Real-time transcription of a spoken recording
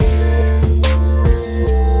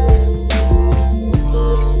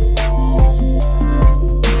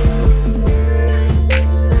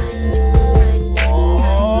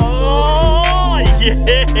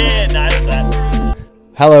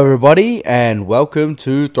Hello everybody and welcome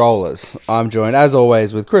to Throwlers. I'm joined as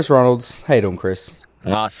always with Chris Ronalds. How you doing, Chris?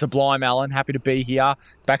 Sublime, Alan. Happy to be here.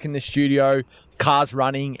 Back in the studio. Cars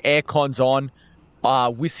running. Aircon's on.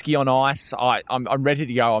 Whiskey on ice. I'm ready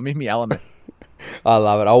to go. I'm in my element. I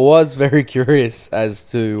love it. I was very curious as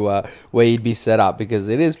to where you'd be set up because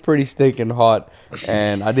it is pretty stinking hot,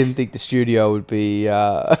 and I didn't think the studio would be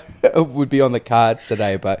would be on the cards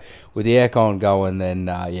today. But with the aircon going, then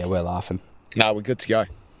yeah, we're laughing. No, we're good to go.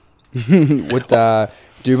 Would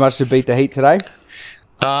do much to beat the heat today?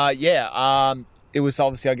 It was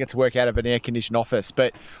obviously I get to work out of an air-conditioned office,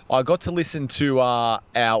 but I got to listen to our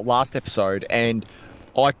last episode, and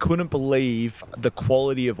I couldn't believe the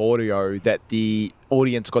quality of audio that the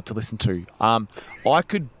audience got to listen to. I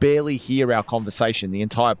could barely hear our conversation, the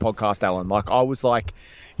entire podcast, Alan. Like, I was like,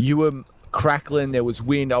 you were crackling, there was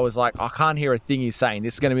wind. I was like, I can't hear a thing you're saying.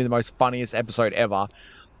 This is going to be the most funniest episode ever.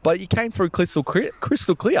 But you came through crystal clear.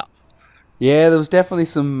 Yeah, there was definitely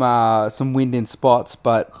some wind in spots,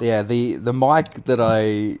 but yeah, the mic that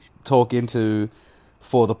I talk into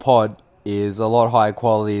for the pod is a lot higher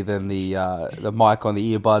quality than the mic on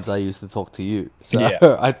the earbuds I used to talk to you. So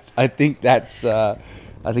yeah. I think that's where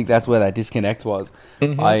that disconnect was.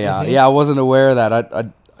 I wasn't aware of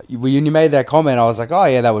that. When you made that comment, I was like, oh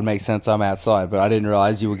yeah, that would make sense. I'm outside, but I didn't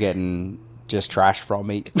realize you were getting just trash from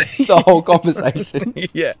me the whole conversation.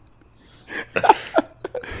 Yeah.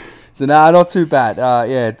 So not too bad.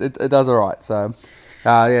 It does all right. So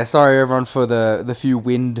sorry everyone for the few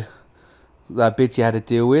wind bits you had to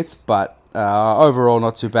deal with, but overall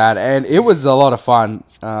not too bad, and it was a lot of fun.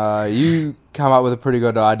 You come up with a pretty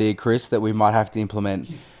good idea, Chris, that we might have to implement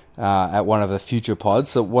at one of the future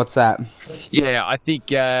pods. So what's that? Yeah, I think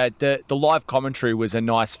the live commentary was a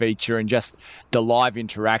nice feature, and just the live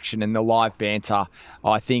interaction and the live banter.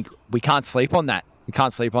 I think we can't sleep on that.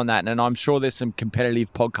 And I'm sure there's some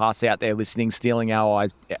competitive podcasts out there listening, stealing our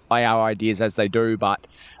ideas as they do. But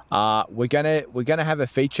we're gonna have a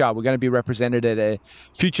feature. We're gonna be represented at a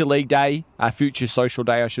future league day, a future social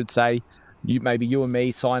day, I should say. Maybe you and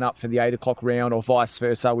me sign up for the 8 o'clock round, or vice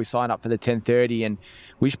versa. We sign up for the 10:30, and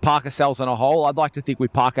we just park ourselves on a hole. I'd like to think we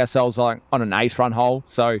park ourselves on an ace run hole.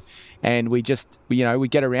 And we just, we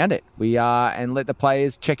get around it. And let the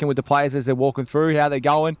players check in with the players as they're walking through, how they're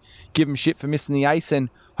going, give them shit for missing the ace, and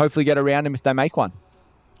hopefully get around them if they make one.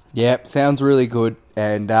 Yep, sounds really good,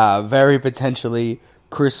 and very potentially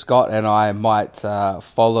Chris Scott and I might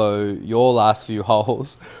follow your last few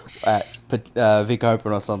holes at Vic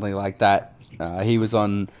Open or something like that. He was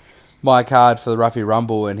on my card for the Ruffy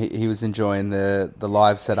Rumble, and he was enjoying the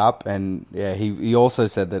live setup, and yeah, he also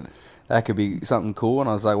said that could be something cool, and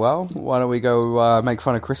I was like, well, why don't we go make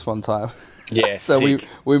fun of Chris one time? Yeah, so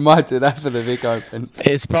we might do that for the Vic Open.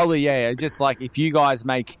 It's probably, just like if you guys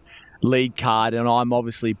make lead card and I'm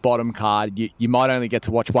obviously bottom card, you might only get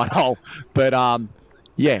to watch one hole, but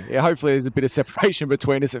hopefully there's a bit of separation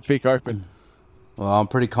between us at Vic Open. Well, I'm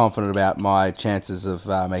pretty confident about my chances of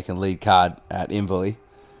making lead card at Inverleigh,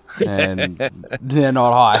 and they're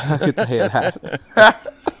not high. I can tell you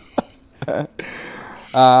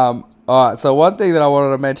that. All right, so one thing that I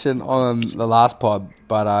wanted to mention on the last pod,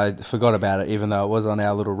 but I forgot about it, even though it was on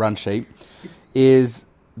our little run sheet, is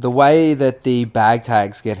the way that the bag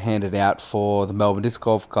tags get handed out for the Melbourne Disc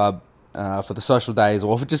Golf Club for the social days,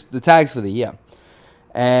 or for just the tags for the year.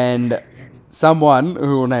 And someone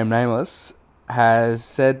who will name nameless has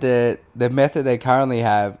said that the method they currently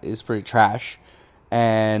have is pretty trash,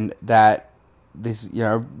 and that this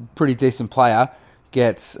pretty decent player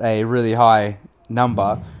gets a really high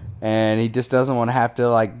number, and he just doesn't want to have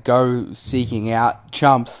to go seeking out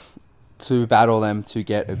chumps to battle them to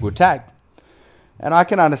get a good tag. And I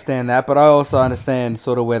can understand that, but I also understand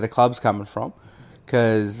sort of where the club's coming from,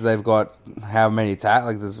 because they've got how many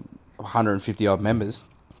tags, there's 150 odd members,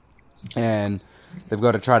 and they've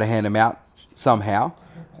got to try to hand them out somehow.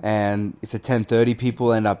 And if the 10:30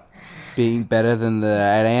 people end up being better than the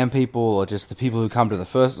 8 a.m. people, or just the people who come to the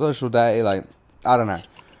first social day, I don't know.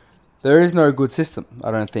 There is no good system,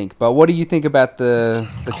 I don't think. But what do you think about the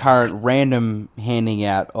current random handing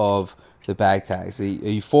out of the bag tags? Are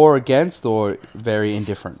you for or against, or very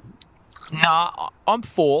indifferent? Nah, I'm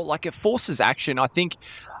for. It forces action. I think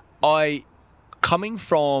coming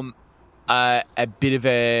from a bit of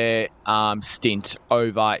a stint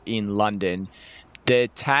over in London, the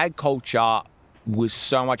tag culture was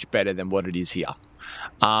so much better than what it is here.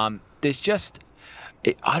 There's just,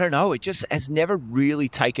 I don't know, it just has never really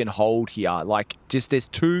taken hold here. There's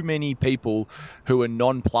too many people who are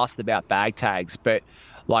nonplussed about bag tags. But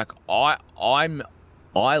I'm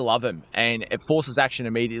I love them, and it forces action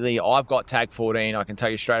immediately. I've got tag 14. I can tell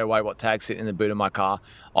you straight away what tag's sitting in the boot of my car.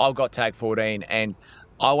 I've got tag 14, and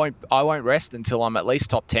I won't rest until I'm at least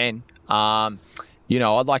top 10. I'd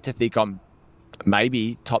like to think I'm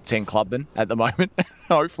maybe top 10 clubman at the moment,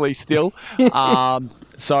 hopefully still.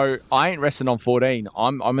 So I ain't resting on 14.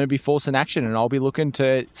 I'm going to be forcing action, and I'll be looking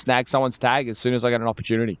to snag someone's tag as soon as I get an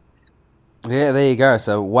opportunity. Yeah, there you go.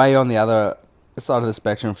 So way on the other side of the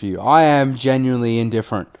spectrum for you. I am genuinely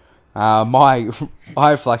indifferent.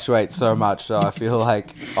 I fluctuate so much, so I feel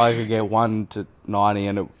like I could get 1 to 90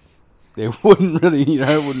 and it wouldn't really,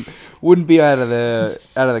 wouldn't be out of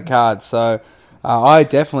the cards. So I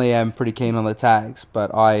definitely am pretty keen on the tags, but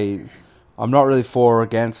I'm not really for or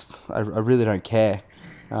against. I really don't care.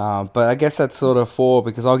 But I guess that's sort of for,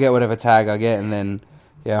 because I'll get whatever tag I get, and then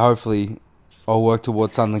hopefully I'll work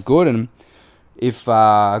towards something good. And if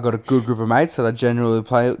I got a good group of mates that I generally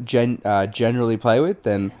play with,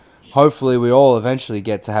 then hopefully we all eventually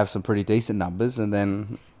get to have some pretty decent numbers, and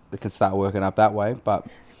then we can start working up that way. But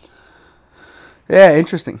yeah,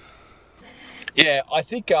 interesting. Yeah, I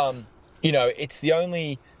think it's the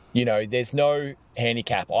only, there's no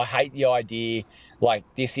handicap. I hate the idea, like,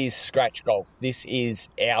 this is scratch golf. This is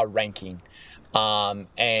our ranking.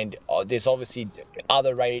 And there's obviously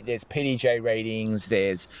there's PDJ ratings,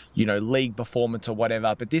 there's, league performance or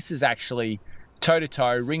whatever, but this is actually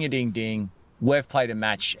toe-to-toe, ring-a-ding-ding, we've played a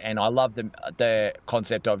match, and I love the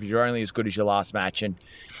concept of you're only as good as your last match. And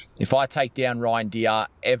if I take down Ryan Deere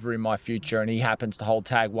ever in my future and he happens to hold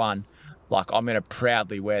tag 1, like, I'm going to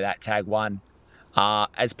proudly wear that tag 1,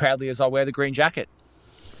 as proudly as I wear the green jacket.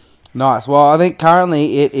 Nice. Well, I think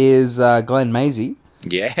currently it is Glenn Maisie.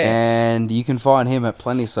 Yes. And you can find him at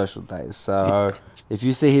plenty of social days. So if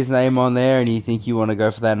you see his name on there and you think you want to go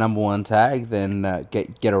for that number 1 tag, then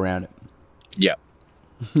get around it. Yep.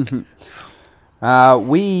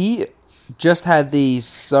 We just had the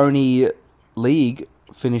Sony League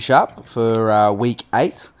finish up for week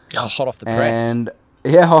 8. Oh, hot off the press.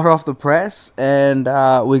 Hot off the press. And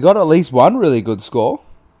we got at least one really good score.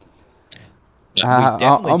 Yeah, we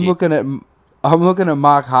definitely I'm looking at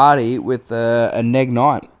Mark Hardy with a neg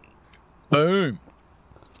 9. Boom.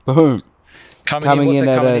 Coming in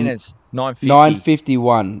at 950.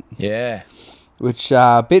 951. Yeah. Which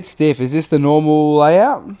a bit stiff. Is this the normal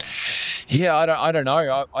layout? Yeah, I don't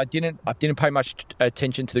know. I didn't pay much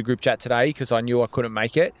attention to the group chat today because I knew I couldn't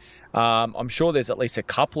make it. I'm sure there's at least a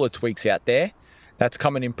couple of tweaks out there. That's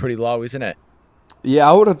coming in pretty low, isn't it? Yeah,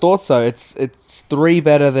 I would have thought so. It's 3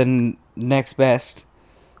 better than next best.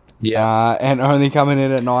 Yeah. And only coming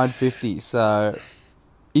in at 950. So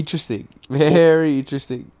interesting. Very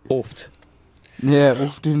interesting. Oofed. Yeah,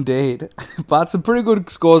 oofed indeed. But some pretty good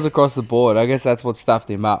scores across the board. I guess that's what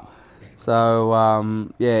stuffed him up. So,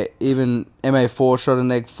 even MA4 shot a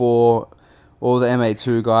neg 4. All the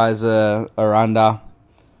MA2 guys are under.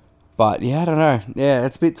 But, yeah, I don't know. Yeah,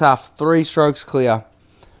 it's a bit tough. 3 strokes clear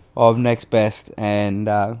of next best and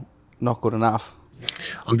not good enough.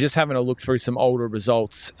 I'm just having a look through some older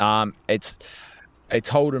results. It's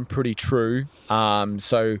holding pretty true.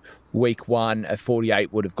 So week 1 at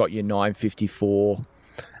 48 would have got you 954.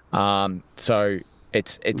 So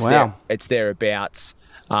it's wow. It's thereabouts.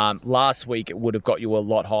 Last week it would have got you a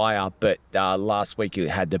lot higher, but last week it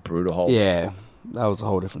had the brutal holes. Yeah, that was a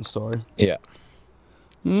whole different story. Yeah.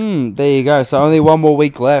 There you go. So only one more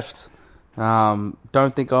week left. Don't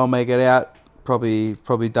think I'll make it out.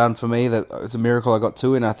 Probably done for me. That it's a miracle I got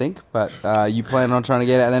 2 in, I think. But you plan on trying to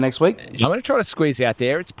get out there next week? I'm going to try to squeeze out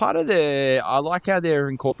there. It's part of I like how they're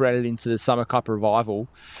incorporated into the Summer Cup Revival.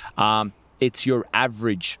 It's your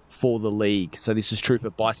average for the league. So this is true for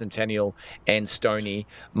Bicentennial and Stony.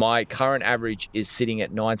 My current average is sitting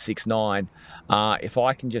at 969. If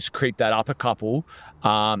I can just creep that up a couple,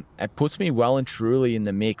 it puts me well and truly in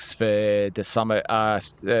the mix for the summer.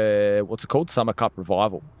 What's it called? Summer Cup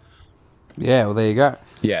Revival. Yeah, well, there you go.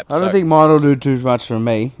 Yeah, I don't think mine will do too much for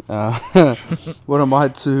me. What are my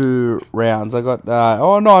 2 rounds? I got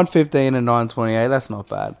 915 and 928. That's not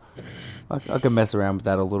bad. I can mess around with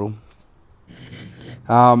that a little.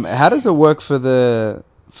 How does it work for the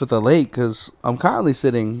league? Because I'm currently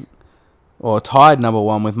sitting tied number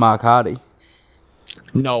 1 with Mark Hardy.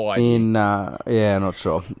 No idea. Not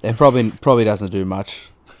sure. It probably doesn't do much.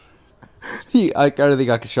 I don't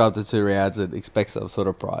think I could show up to 2 rounds and expect some sort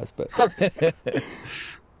of prize, but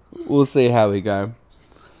we'll see how we go.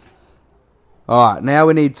 Alright, now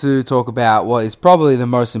we need to talk about what is probably the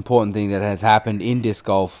most important thing that has happened in disc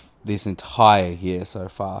golf this entire year so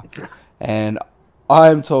far. And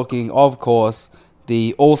I'm talking, of course,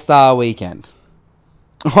 the All-Star Weekend.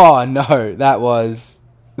 Oh no, that was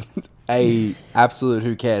a absolute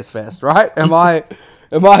who cares fest, right? Am I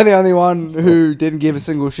the only one who didn't give a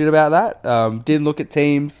single shit about that? Didn't look at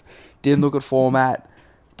teams, didn't look at format,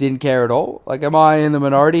 didn't care at all? Like, am I in the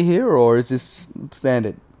minority here, or is this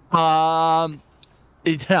standard? No,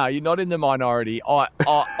 you're not in the minority.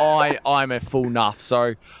 I'm a full nuff,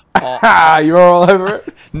 so You're all over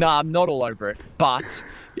it. no, I'm not all over it. But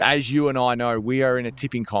as you and I know, we are in a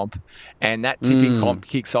tipping comp, and that tipping comp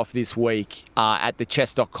kicks off this week at the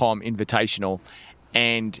chess.com Invitational,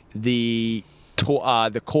 and the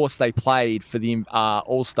course they played for the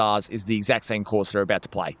All Stars is the exact same course they're about to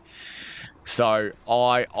play. So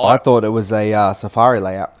I thought it was a safari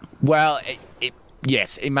layout. Well,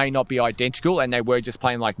 yes, it may not be identical, and they were just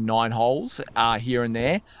playing like 9 holes here and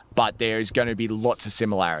there, but there's going to be lots of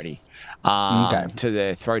similarity to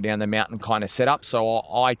the throw down the mountain kind of setup. So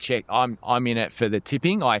I check. I'm in it for the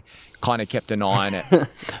tipping. I kind of kept an eye on it.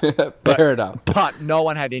 Fair enough. But no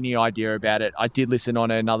one had any idea about it. I did listen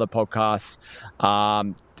on another podcast,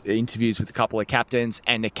 interviews with a couple of captains,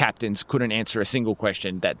 and the captains couldn't answer a single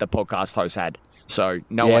question that the podcast host had. So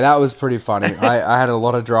that was pretty funny. I had a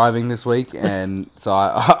lot of driving this week, and so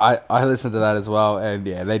I listened to that as well. And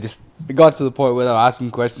yeah, it got to the point where they were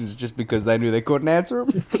asking questions just because they knew they couldn't answer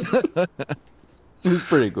them. It was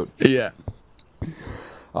pretty good. Yeah,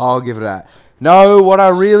 I'll give it that. No, what I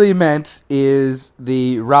really meant is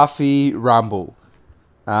the Ruffy Rumble.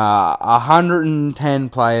 110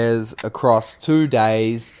 players across 2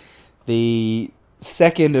 days. The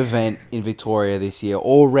second event in Victoria this year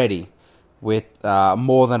already, with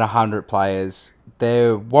more than 100 players.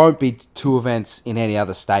 There won't be 2 events in any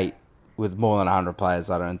other state with more than 100 players,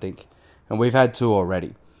 I don't think. And we've had 2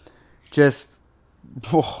 already.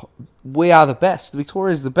 We are the best.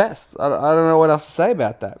 Victoria's the best. I don't know what else to say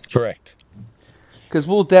about that. Correct. Because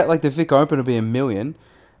the Vic Open will be $1 million,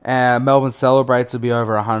 and Melbourne Celebrates will be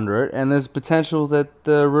over 100, and there's potential that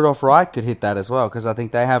the Rudolph Wright could hit that as well, because I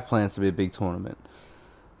think they have plans to be a big tournament.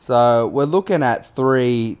 So we're looking at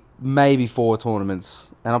 3, maybe 4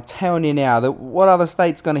 tournaments, and I'm telling you now that what other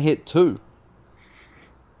state's going to hit 2?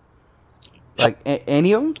 Like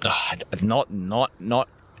any of them? Not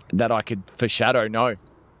that I could foreshadow. No.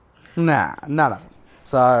 Nah, none of them.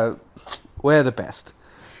 So we're the best.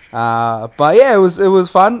 But yeah, it was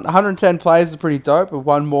fun. 110 players is pretty dope.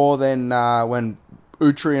 One more than when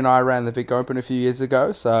Utri and I ran the Vic Open a few years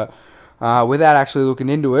ago. So without actually looking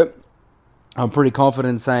into it, I'm pretty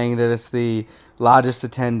confident saying that it's the largest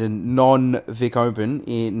attended non-Vic Open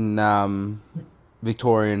in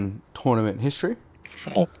Victorian tournament history.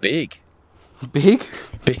 Oh, big. Big?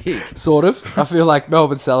 Big. Sort of. I feel like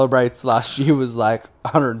Melbourne Celebrates last year was like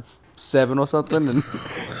 107 or something,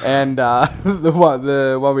 and the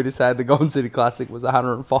one we just had, the Golden City Classic, was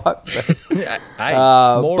 105.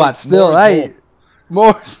 But still,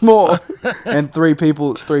 more. And three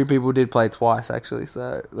people did play twice actually.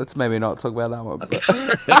 So let's maybe not talk about that one.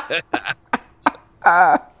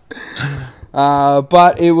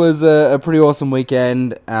 But it was a pretty awesome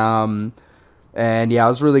weekend. And yeah, I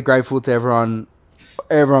was really grateful to everyone.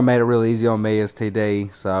 Everyone made it really easy on me as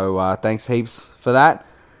TD. So thanks heaps for that.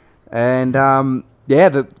 And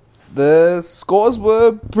yeah, the scores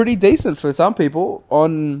were pretty decent for some people.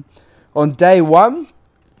 On day 1,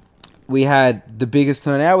 we had the biggest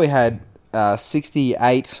turnout. We had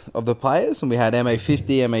 68 of the players, and we had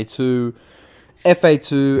MA50, MA2,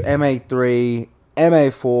 FA2, MA3,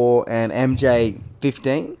 MA4, and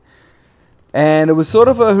MJ15. And it was sort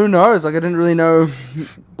of a who knows. Like, I didn't really know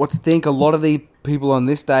what to think. A lot of the people on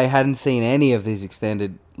this day hadn't seen any of these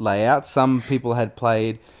extended layouts. Some people had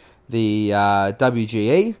played the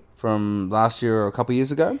WGE from last year or a couple of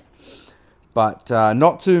years ago, but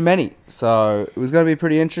not too many. So it was going to be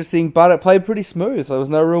pretty interesting, but it played pretty smooth. There was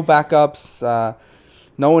no real backups.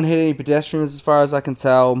 No one hit any pedestrians as far as I can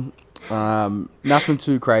tell. Nothing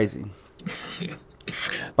too crazy.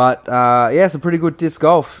 But yeah, some pretty good disc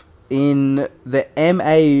golf. In the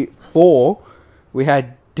MA4, we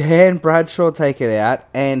had Dan Bradshaw take it out,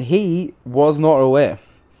 and he was not aware.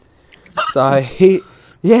 So he's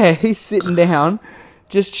sitting down,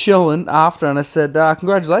 just chilling after, and I said,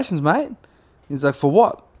 congratulations, mate. He's like, for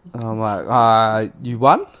what? And I'm like, you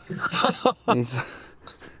won? He's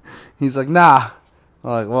like, nah. I'm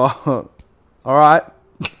like, well, all right.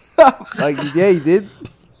 Like, yeah, you did.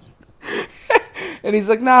 And he's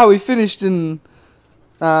like, nah, we finished in...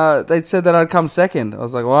 they said that I'd come second. I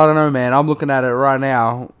was like, well, I don't know, man. I'm looking at it right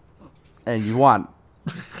now, and you won.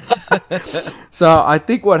 So I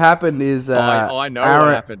think what happened is... I know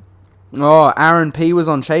what happened. Oh, Aaron P. was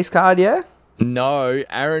on chase card, yeah? No,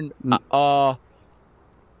 Aaron...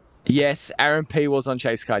 yes, Aaron P. was on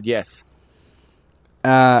chase card, yes.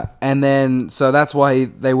 And then, so that's why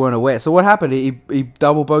they weren't aware. So what happened? He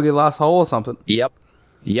double bogeyed last hole or something? Yep.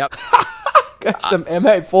 Got some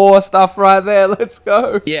M84 stuff right there. Let's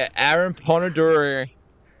go. Yeah, Aaron Ponadori,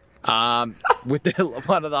 with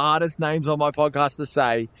one of the hardest names on my podcast to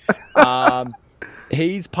say.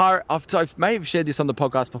 He's part of, I may have shared this on the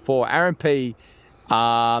podcast before. Aaron P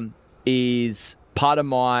is part of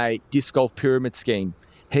my disc golf pyramid scheme.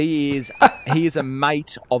 He is a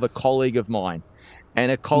mate of a colleague of mine. And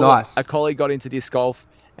a colleague got into disc golf,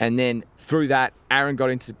 and then through that, Aaron got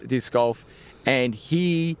into disc golf, and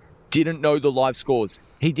he didn't know the live scores.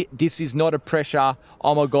 This is not a pressure,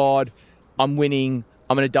 oh my God, I'm winning,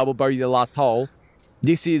 I'm going to double bogey the last hole.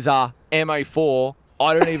 This is a MA4,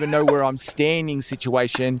 I don't even know where I'm standing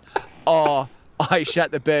situation. Oh, I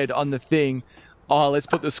shut the bed on the thing. Oh, let's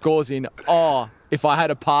put the scores in. Oh, if I had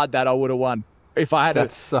a parred that, I would have won. If I had a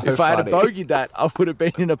bogeyed that, I would have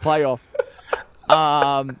been in a playoff.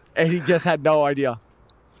 And he just had no idea.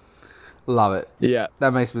 Love it. Yeah.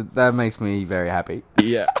 That makes me very happy.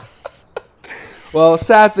 Yeah. Well,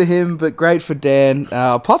 sad for him, but great for Dan.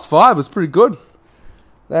 +5 was pretty good.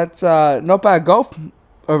 That's not bad golf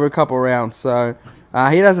over a couple of rounds. So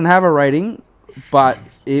he doesn't have a rating, but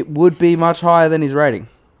it would be much higher than his rating.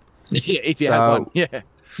 Yeah, if you had one. Yeah.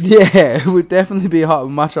 Yeah, it would definitely be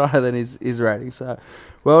much higher than his rating. So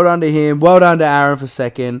well done to him. Well done to Aaron for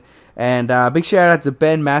second. And big shout out to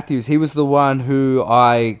Ben Matthews. He was the one who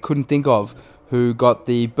I couldn't think of who got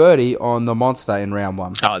the birdie on the Monster in round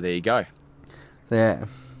 1. Oh, there you go. Yeah.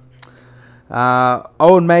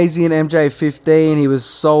 Owen Maisie in MJ15. He was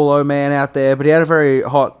solo man out there, but he had a very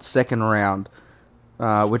hot second round,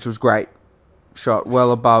 which was great. Shot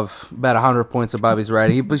well above, about 100 points above his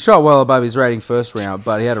rating. He shot well above his rating first round,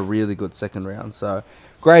 but he had a really good second round. So,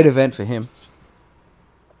 great event for him.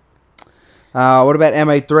 What about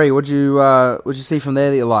MA3? What'd you see from there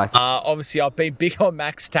that you liked? Obviously, I've been big on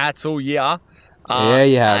Max Tats all year. Yeah,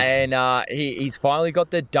 you have. And he's finally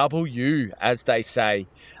got the W, as they say.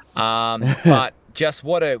 But just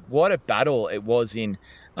what a battle it was in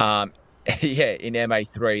in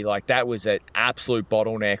MA3. Like, that was an absolute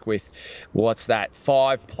bottleneck with,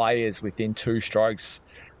 5 players within 2 strokes.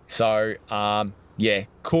 So,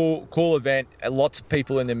 cool event. Lots of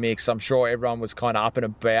people in the mix. I'm sure everyone was kind of up and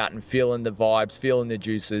about and feeling the vibes, feeling the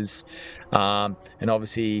juices. And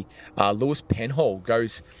obviously, Lewis Penhall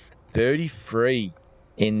goes birdie free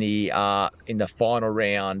in the final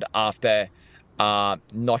round after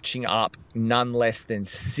notching up none less than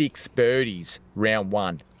 6 birdies round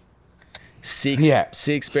 1.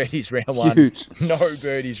 Six birdies round 1. Huge. No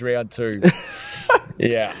birdies round 2.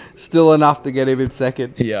 Yeah. Still enough to get him in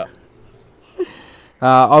second. Yeah.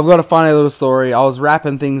 I've got a funny little story. I was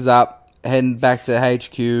wrapping things up, heading back to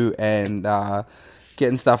HQ and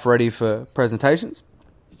getting stuff ready for presentations.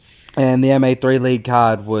 And the MA3 lead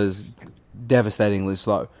card was devastatingly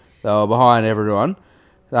slow. They were behind everyone.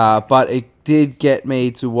 But it did get me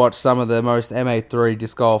to watch some of the most MA3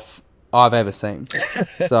 disc golf I've ever seen.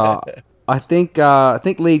 So I think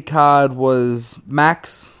lead card was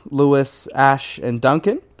Max, Lewis, Ash, and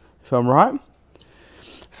Duncan, if I'm right.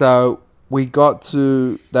 So they got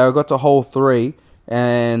to hole 3,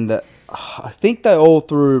 and I think they all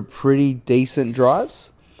threw pretty decent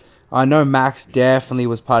drives. I know Max definitely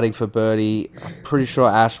was putting for birdie. I'm pretty sure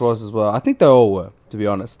Ash was as well. I think they all were, to be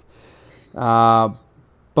honest.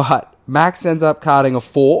 But Max ends up carding a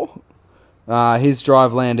 4. His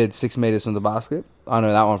drive landed 6 meters from the basket. I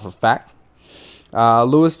know that one for a fact.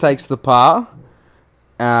 Lewis takes the par.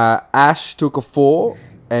 Ash took a 4,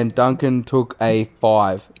 and Duncan took a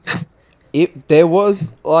 5. There was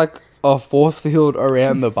like a force field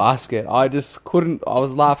around the basket. I just couldn't. I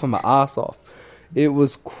was laughing my ass off. It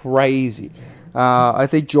was crazy. I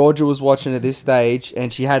think Georgia was watching at this stage,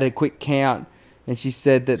 and she had a quick count, and she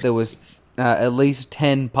said that there was at least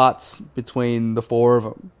 10 putts between the 4 of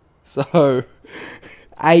them. So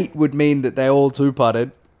 8 would mean that they all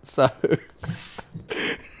 2-putted. So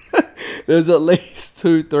there's at least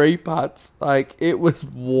 2 3-putts. Like, it was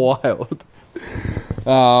wild.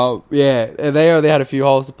 And they only had a few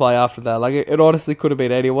holes to play after that. Like, it honestly could have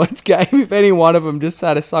been anyone's game if any one of them just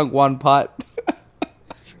had a sunk 1 putt.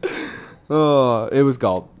 Oh, it was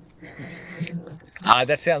gold.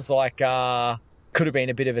 That sounds like could have been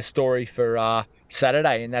a bit of a story for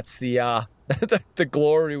Saturday, and that's the the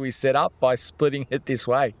glory we set up by splitting it this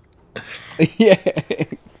way. Yeah,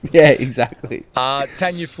 exactly.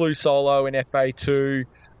 Tanya flew solo in FA2,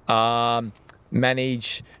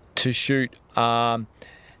 managed to shoot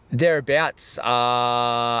thereabouts to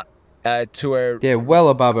her... Yeah, well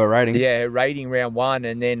above her rating. Yeah, her rating round 1,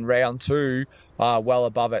 and then round 2, well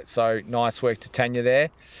above it. So nice work to Tanya there.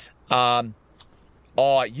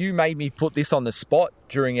 You made me put this on the spot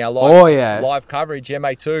during our live coverage,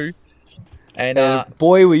 MA2. And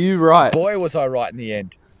boy, were you right. Boy, was I right in the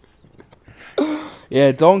end.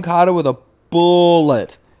 Yeah, Don Carter with a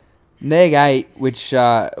bullet. Neg 8, which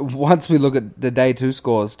once we look at the day 2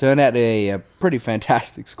 scores, turned out to be a pretty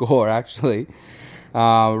fantastic score, actually.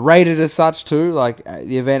 Rated as such, too. Like,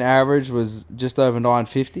 the event average was just over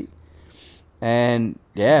 950. And,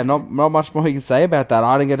 yeah, not much more you can say about that.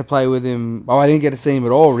 I didn't get to play with him. I didn't get to see him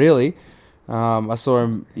at all, really. I saw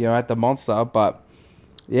him, at the Monster, but...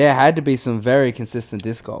 Yeah, had to be some very consistent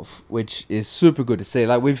disc golf, which is super good to see.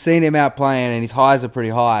 Like, we've seen him out playing, and his highs are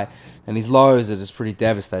pretty high, and his lows are just pretty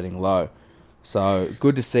devastating low. So,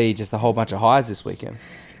 good to see just a whole bunch of highs this weekend.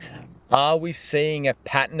 Are we seeing a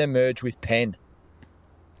pattern emerge with Penn?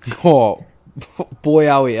 Oh, boy,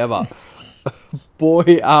 are we ever.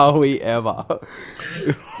 Boy, are we ever.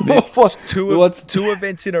 There's two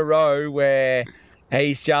events in a row where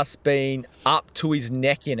he's just been up to his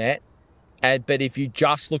neck in it. But if you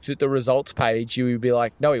just looked at the results page, you would be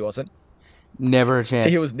like, no, he wasn't. Never a chance.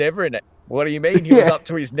 He was never in it. What do you mean? He was up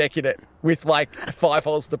to his neck in it with like 5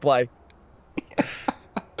 holes to play.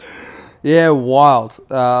 Yeah, wild.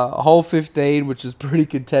 Hole 15, which is pretty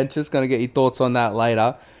contentious. Going to get your thoughts on that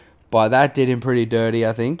later. But that did him pretty dirty,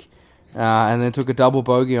 I think. And then took a double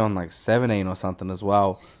bogey on like 17 or something as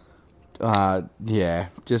well.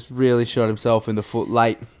 Just really shot himself in the foot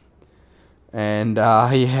late. And,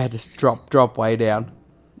 just drop way down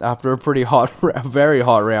after a pretty very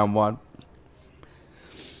hot round 1.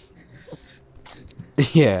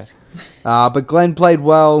 Yeah. But Glenn played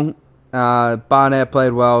well. Barnett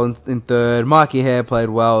played well in third. Mikey Hare played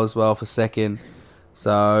well as well for second.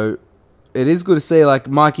 So, it is good to see. Like,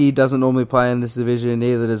 Mikey doesn't normally play in this division,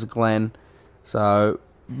 neither does Glenn. So,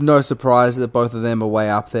 no surprise that both of them are way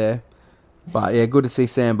up there. But yeah, good to see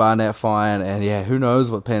Sam Barnett fine, and yeah, who knows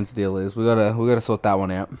what Penn's deal is? We gotta sort that one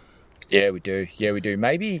out. Yeah, we do.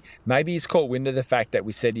 Maybe he's caught wind of the fact that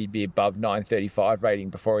we said he'd be above 935 rating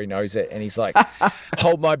before he knows it, and he's like,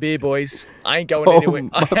 "Hold my beer, boys. I ain't going anywhere.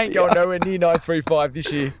 I ain't going nowhere near 935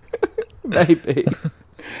 this year." Maybe.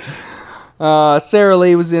 Sarah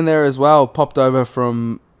Lee was in there as well, popped over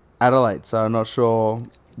from Adelaide, so I'm not sure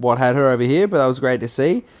what had her over here, but that was great to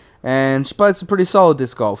see. And she played some pretty solid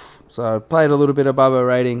disc golf. So played a little bit above her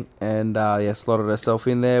rating and slotted herself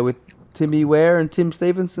in there with Timmy Ware and Tim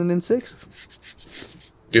Stevenson in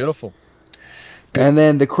 6th. Beautiful. And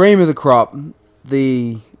then the cream of the crop,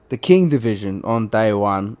 the King division on day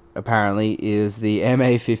 1 apparently is the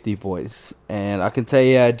MA50 boys. And I can tell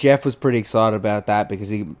you Jeff was pretty excited about that because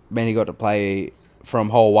he got to play from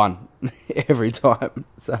hole 1 every time.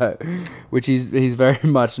 So which he's very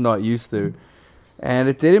much not used to. And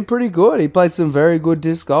it did him pretty good. He played some very good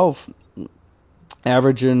disc golf.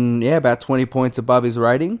 Averaging, about 20 points above his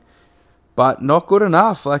rating. But not good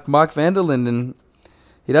enough, like Mike Vanderlinden.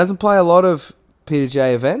 He doesn't play a lot of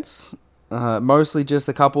PDGA events. Mostly just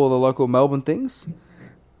a couple of the local Melbourne things.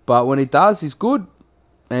 But when he does, he's good.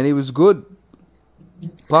 And he was good.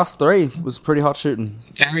 +3 was pretty hot shooting.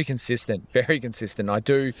 Very consistent. I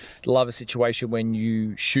do love a situation when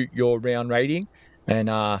you shoot your round rating.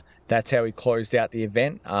 And that's how he closed out the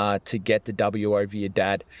event to get the W over your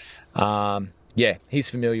dad. He's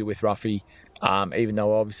familiar with Ruffy. Even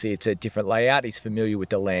though obviously it's a different layout, he's familiar with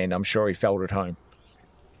the land. I'm sure he felt at home.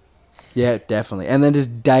 Yeah, definitely. And then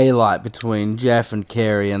just daylight between Jeff and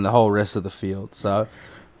Carey and the whole rest of the field. So,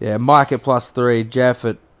 yeah, Mike at +3, Jeff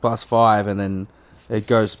at +5, and then it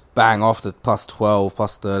goes bang off to +12,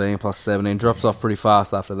 +13, +17. Drops off pretty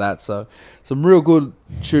fast after that. So, some real good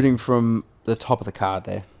shooting from the top of the card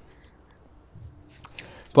there.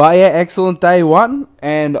 But yeah, excellent day 1,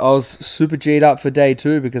 and I was super G'd up for day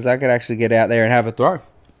 2 because I could actually get out there and have a throw.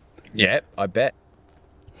 Yeah, I bet.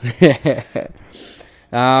 The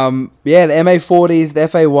MA40s, the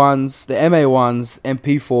FA1s, the MA1s,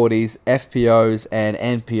 MP40s, FPOs, and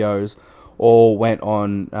NPOs all went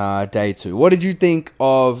on day 2. What did you think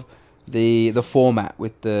of the format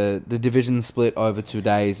with the division split over 2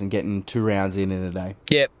 days and getting 2 rounds in a day?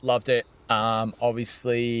 Yep, loved it.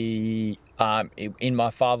 Obviously, in my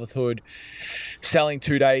fatherhood, selling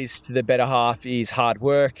 2 days to the better half is hard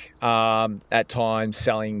work. At times,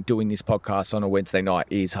 doing this podcast on a Wednesday night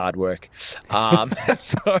is hard work.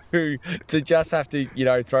 So to just have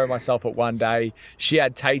to, throw myself at 1 day. She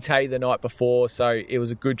had Tay-Tay the night before, so it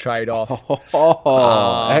was a good trade-off.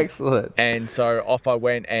 Excellent. And so off I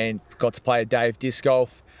went and got to play a day of disc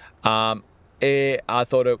golf. I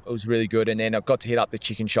thought it was really good, and then I got to hit up the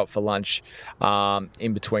chicken shop for lunch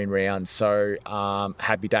in between rounds. So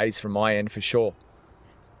happy days from my end for sure.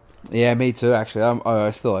 Yeah, me too, actually.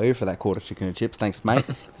 I still owe you for that quarter chicken and chips. Thanks, mate.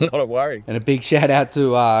 Not a worry. And a big shout out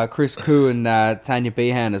to Chris Koo and Tanya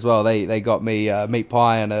Behan as well. They got me meat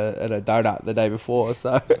pie and a donut the day before.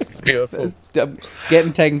 So Beautiful.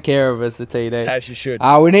 Getting taken care of as the TD. As you should.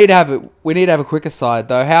 We need to have a quick aside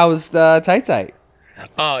though. How was the Tay?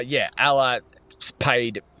 Oh yeah, Ella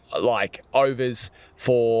paid like overs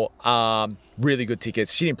for really good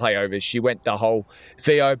tickets. She didn't play overs. She went the whole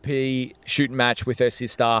VOP shooting match with her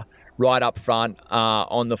sister right up front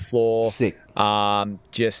on the floor. Sick.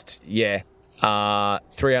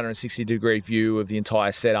 360-degree view of the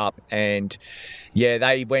entire setup. And yeah,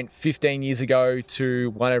 they went 15 years ago to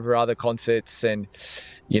one of her other concerts, and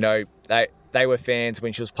you know they were fans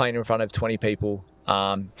when she was playing in front of 20 people.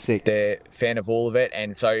 Sick. They're fan of all of it,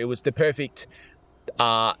 and so it was the perfect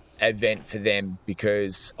event for them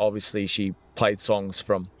because obviously she played songs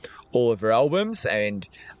from all of her albums, and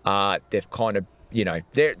they've kind of, you know,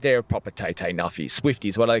 they're a proper Tay-Tay Nuffies.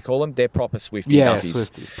 Swifties, what do they call them? They're proper Swiftie Nuffies.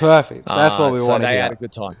 Swifties. Perfect. That's what we want to hear. So they had a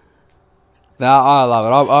good time. No, I love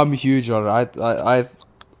it. I'm huge on it.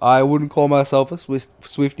 I wouldn't call myself a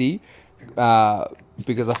Swiftie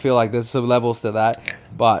because I feel like there's some levels to that,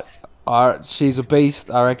 but she's a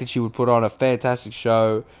beast. I reckon she would put on a fantastic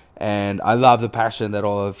show. And I love the passion that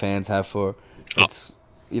all the fans have for it's,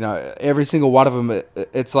 you know, every single one of them.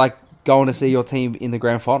 It's like going to see your team in the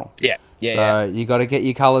grand final. Yeah. So you got to get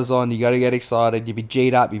your colours on. You got to get excited. You'd be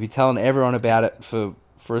G'd up. You'd be telling everyone about it for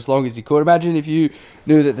as long as you could. Imagine if you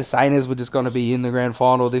knew that the Sainers were just going to be in the grand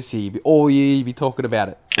final this year. All year you'd be talking about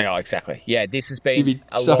it. Oh, exactly. Yeah, this has been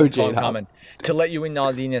a long time coming. To let you in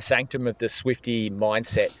the inner sanctum of the Swiftie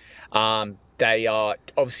mindset, they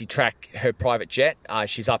obviously track her private jet.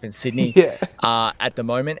 She's up in Sydney at the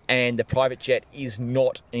moment, and the private jet is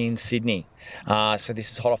not in Sydney. So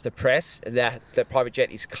this is hot off the press. That the private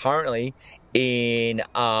jet is currently in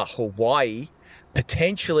Hawaii,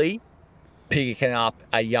 potentially picking up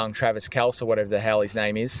a young Travis Kelce or whatever the hell his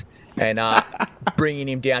name is, and bringing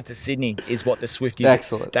him down to Sydney is what the Swifties.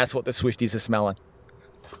 Excellent. That's what the Swifties are smelling.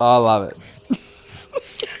 I love it.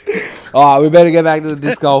 All right, we better get back to the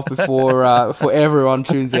disc golf before everyone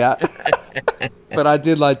tunes out. But I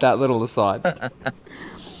did like that little aside.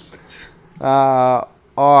 All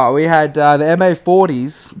right, we had the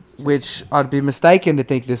MA40s, which I'd be mistaken to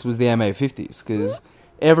think this was the MA50s because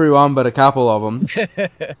everyone but a couple of them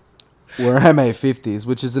were MA50s,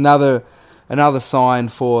 which is another sign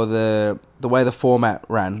for the way the format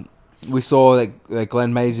ran. We saw that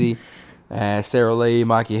Glenn Maisie, Sarah Lee,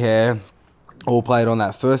 Mikey Hare all played on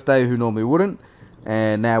that first day who normally wouldn't,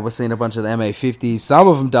 and now we're seeing a bunch of the MA50s. Some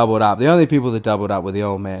of them doubled up. The only people that doubled up were the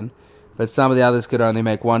old man, but some of the others could only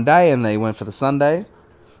make one day and they went for the Sunday.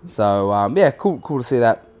 So cool to see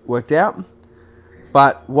that worked out.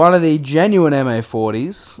 But one of the genuine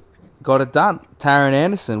MA40s got it done. Taron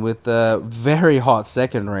Anderson with a very hot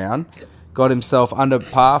second round got himself under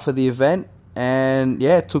par for the event. And,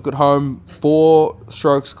 took it home 4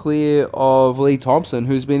 strokes clear of Lee Thompson,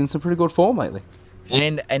 who's been in some pretty good form lately.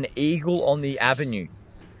 And an eagle on the avenue.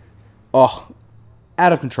 Oh,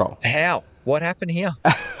 out of control. How? What happened here?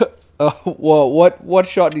 Well, what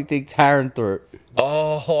shot do you think Taron threw?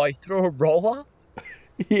 Oh, he threw a roller?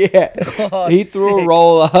 Yeah. He threw a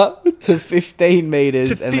roller to 15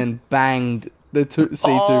 metres and then banged the C2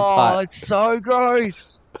 putt. Oh, it's so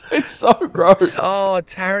gross. It's so gross. Oh,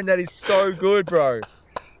 Taron, that is so good, bro.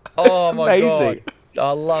 Oh, my God.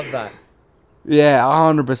 I love that. Yeah,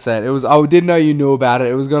 100%. I didn't know you knew about it.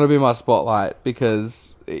 It was going to be my spotlight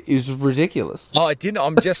because it was ridiculous. Oh, I didn't.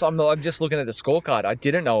 I'm just looking at the scorecard. I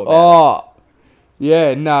didn't know about it.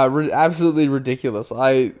 Yeah, no, absolutely ridiculous.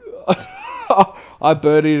 I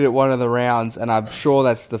birdied it one of the rounds, and I'm sure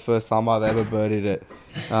that's the first time I've ever birdied it.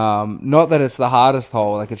 Not that it's the hardest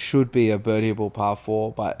hole, like it should be a birdieable par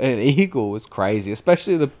 4, but an eagle was crazy,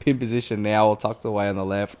 especially the pin position now all tucked away on the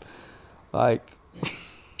left. Like,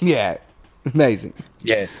 yeah, amazing.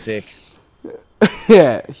 Yeah, sick.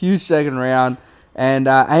 Yeah, huge second round. And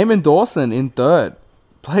Eamon Dawson in third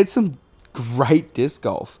played some great disc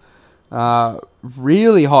golf.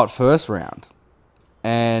 Really hot first round.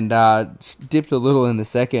 And dipped a little in the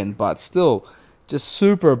second, but still just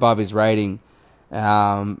super above his rating.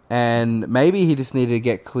 And maybe he just needed to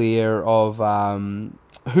get clear of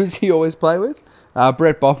who's he always play with?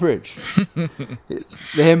 Brett Bobridge.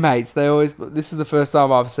 They're mates. This is the first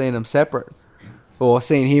time I've seen them separate or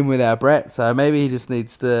seen him without Brett. So maybe he just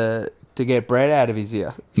needs to get Brett out of his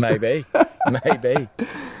ear. Maybe.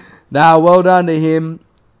 Nah, well done to him.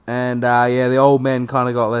 And the old men kind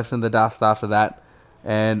of got left in the dust after that.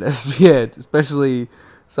 And yeah, especially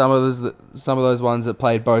some of those ones that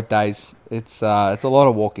played both days. It's a lot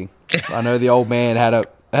of walking. I know the old man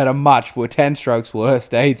had a much 10 strokes worse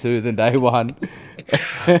day 2 than day 1.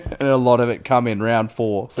 And a lot of it come in round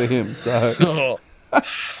 4 for him. So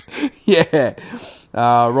yeah,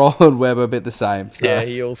 Roland Webber a bit the same. So. Yeah,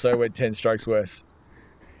 he also went 10 strokes worse.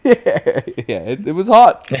 Yeah, it was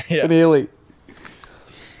hot. Yeah. Nearly.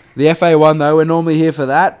 The FA1 though, we're normally here for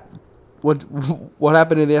that. What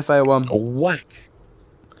happened in the FA1? A whack.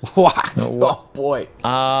 Whack. Oh boy.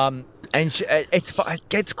 And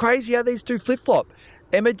it's crazy how these two flip flop.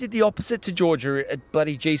 Emma did the opposite to Georgia at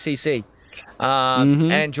bloody GCC.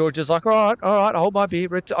 And Georgia's like, all right, I'll hold my beer.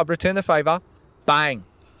 I'll return the favour. Bang.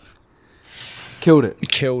 Killed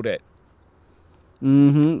it.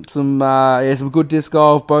 Some good disc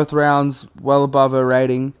golf. Both rounds well above her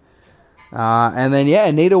rating. And then,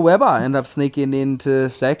 Anita Webber ended up sneaking into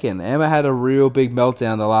second. Emma had a real big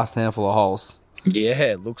meltdown the last handful of holes. Yeah,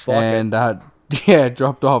 it looks like it. And,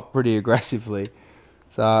 dropped off pretty aggressively.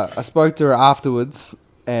 So I spoke to her afterwards,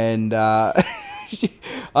 and I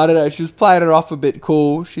don't know, she was playing it off a bit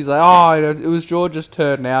cool. She's like, it was Georgia's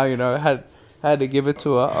turn now, had to give it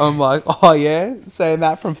to her. I'm like, oh yeah, saying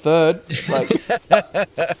that from third. Like,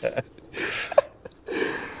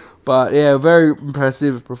 but yeah, very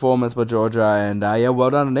impressive performance by Georgia, and well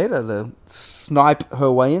done Anita to snipe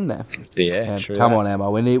her way in there. Yeah, and come on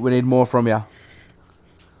Emma, we need more from you.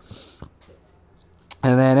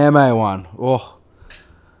 And then MA1, oh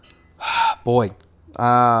boy,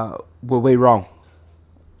 were we wrong?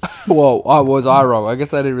 Well, was I wrong? I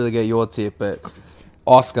guess I didn't really get your tip, but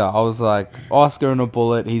Oscar, I was like, Oscar and a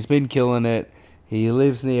bullet. He's been killing it. He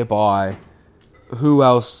lives nearby. Who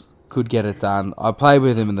else could get it done? I played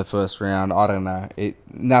with him in the first round. I don't know.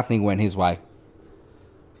 Nothing went his way.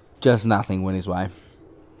 Just nothing went his way.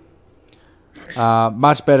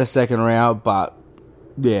 Much better second round, but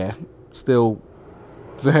yeah, still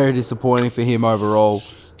very disappointing for him overall.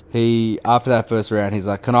 After that first round, he's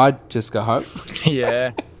like, can I just go home?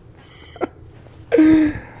 Yeah.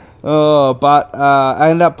 But I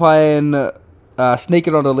ended up playing,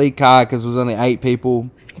 sneaking on the lead card because it was only 8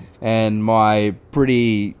 people, and my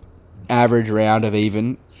pretty average round of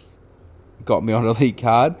even got me on the lead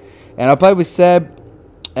card. And I played with Seb,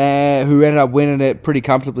 who ended up winning it pretty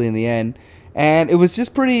comfortably in the end. And it was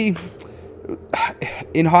just pretty,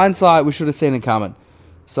 in hindsight, we should have seen it coming.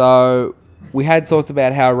 So we had talked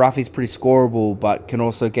about how Ruffy's pretty scoreable, but can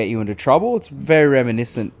also get you into trouble. It's very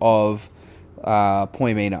reminiscent of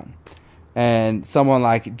Poimina. And someone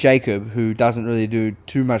like Jacob, who doesn't really do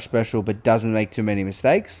too much special but doesn't make too many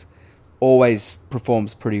mistakes, always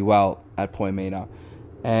performs pretty well at Poimina.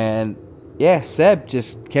 And yeah, Seb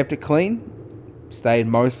just kept it clean, stayed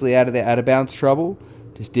mostly out of bounds trouble,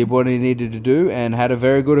 just did what he needed to do, and had a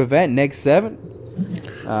very good event, Neg 7,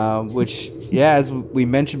 which, yeah, as we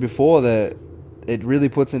mentioned before, it really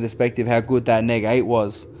puts in perspective how good that Neg 8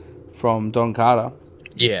 was from Don Carter.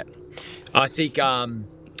 Yeah. I think,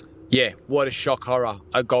 what a shock horror.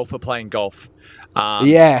 A golfer playing golf.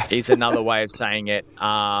 Is another way of saying it.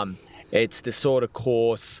 It's the sort of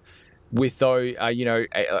course with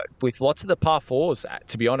with lots of the par 4s,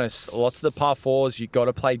 to be honest, lots of the par 4s you've got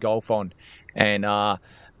to play golf on. And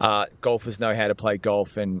golfers know how to play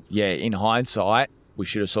golf. And, in hindsight, we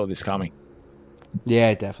should have saw this coming.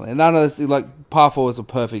 Yeah, definitely. And none of this, like, par 4 is a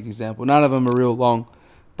perfect example. None of them are real long,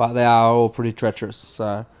 but they are all pretty treacherous.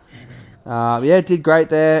 So, did great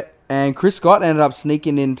there. And Chris Scott ended up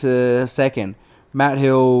sneaking into second. Matt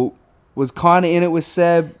Hill was kind of in it with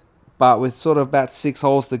Seb, but with sort of about 6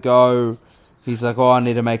 holes to go, he's like, I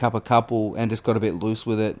need to make up a couple, and just got a bit loose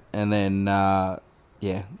with it. And then,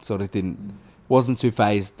 sort of wasn't too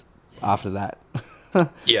phased after that.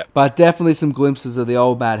 Yeah. But definitely some glimpses of the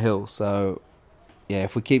old Matt Hill. So, yeah,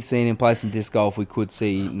 if we keep seeing him play some disc golf, we could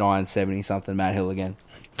see 970-something Matt Hill again.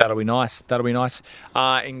 That'll be nice. We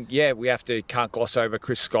can't gloss over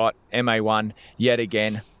Chris Scott, MA1 yet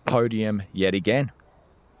again, podium yet again.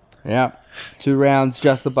 Yeah. 2 rounds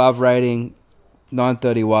just above rating,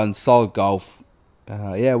 931, solid golf.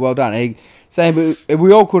 Well done.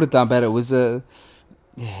 We all could have done better. It was a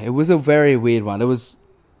very weird one. It was,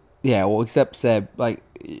 except Seb, like,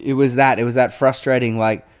 it was that frustrating,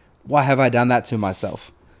 like, why have I done that to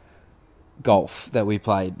myself? Golf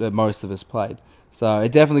that most of us played. So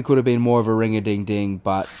it definitely could have been more of a ring-a-ding-ding,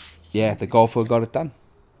 but yeah, the golfer got it done.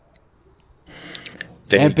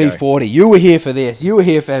 MP40. You were here for this. You were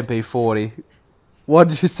here for MP40. What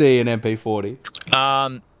did you see in MP40?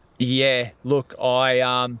 Look,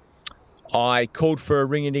 I called for a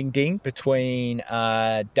ring-a-ding-ding between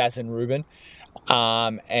Daz and Ruben.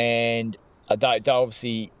 And they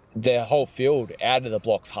obviously, their whole field out of the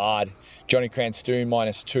blocks hard. Johnny Cranstoon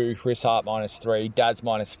 -2, Chris Hart -3, Daz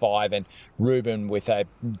 -5, and Ruben with a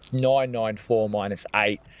 994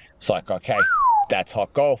 -8. It's like, okay, that's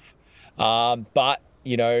hot golf. But,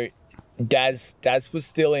 Daz was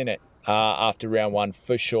still in it after round one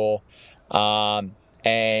for sure.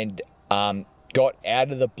 And got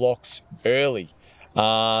out of the blocks early.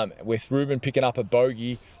 With Ruben picking up a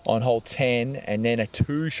bogey on hole 10 and then a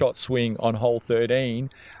 2-shot swing on hole 13,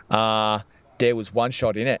 there was 1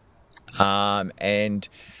 shot in it. And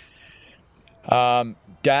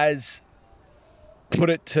Daz put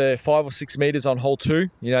it to 5 or 6 meters on hole 2.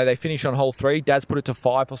 They finished on hole 3. Daz put it to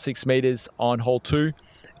 5 or 6 meters on hole 2.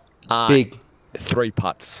 Big. 3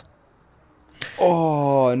 putts.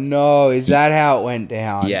 Oh, no. Is that how it went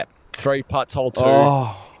down? Yeah. 3 putts, hole 2.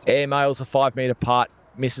 Oh. Air mails a 5-meter putt,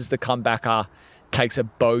 misses the comebacker, takes a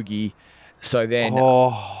bogey. So then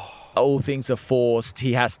all things are forced.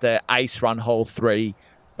 He has to ace run hole 3.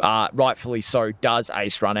 Rightfully so, does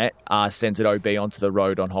ace run it, sends it OB onto the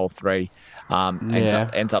road on hole 3.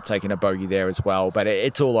 Ends up taking a bogey there as well. But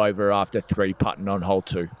it's all over after 3 putting on hole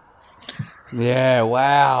 2. Yeah,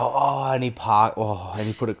 wow. Oh, and he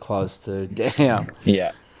put it close too. Damn.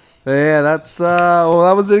 Yeah. Yeah, that's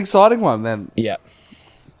that was an exciting one then. Yeah.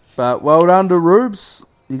 But well done to Rubes.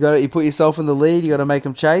 You put yourself in the lead. You got to make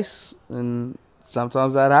him chase, and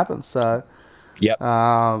sometimes that happens. So, yep.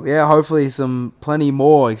 Hopefully plenty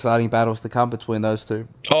more exciting battles to come between those two.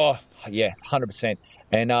 Oh yeah, 100%.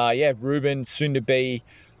 And Ruben soon to be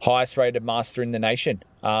highest rated master in the nation.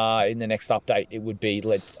 In the next update, it would be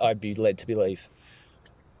I'd be led to believe.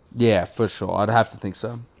 Yeah, for sure. I'd have to think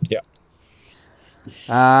so. Yeah.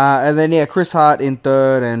 And then Chris Hart in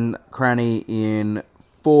 3rd and Cranny in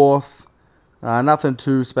 4th. Nothing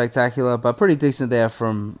too spectacular, but pretty decent there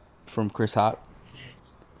from Chris Hart.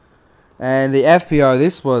 And the FPO,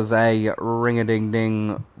 this was a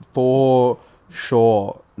ring-a-ding-ding for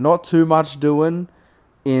sure. Not too much doing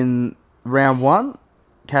in round 1.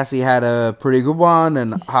 Cassie had a pretty good one,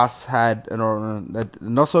 and Huss had a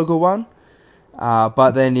not so good one.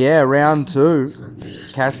 But then, round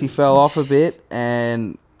 2, Cassie fell off a bit,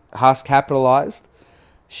 and Huss capitalized.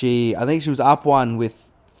 I think she was up 1 with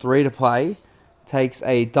 3 to play, takes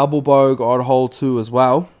a double bogey on hole 2 as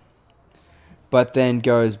well, but then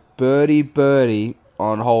goes birdie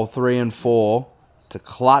on hole 3 and 4 to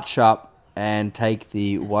clutch up and take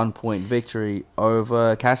the 1-point victory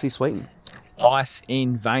over Cassie Sweeten. Ice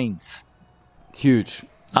in veins. Huge.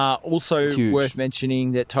 Also Huge. Worth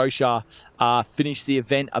mentioning that Tosha finished the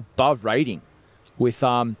event above rating with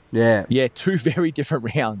 2 very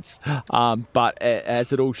different rounds. But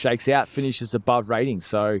as it all shakes out, finishes above rating.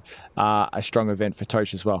 So a strong event for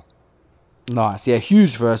Tosha as well. Nice. Yeah,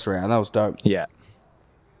 huge first round. That was dope. Yeah.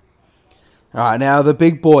 All right, now the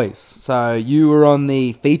big boys. So you were on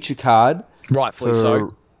the feature card. Rightfully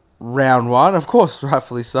so. Round 1, of course,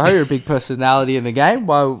 rightfully so. You're a big personality in the game.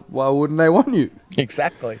 Why wouldn't they want you?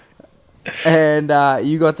 Exactly. And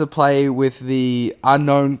you got to play with the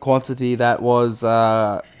unknown quantity that was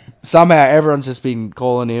somehow everyone's just been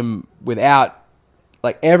calling him without,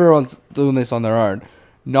 like everyone's doing this on their own.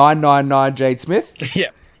 999 Jade Smith.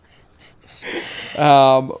 Yeah.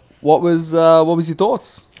 What was your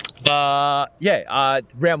thoughts? Round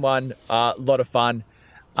 1, a lot of fun.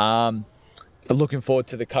 Looking forward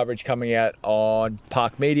to the coverage coming out on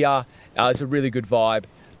Park Media. It's a really good vibe.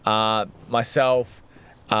 Myself,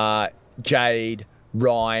 Jade,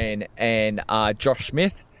 Ryan, and Josh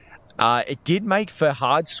Smith. It did make for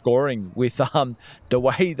hard scoring with the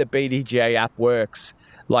way the BDGA app works.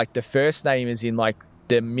 Like the first name is in like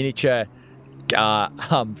the miniature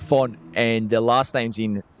font and the last name's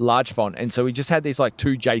in large font, and so we just had these like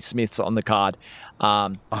 2 J Smiths on the card.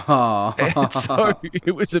 And so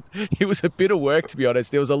it was a bit of work, to be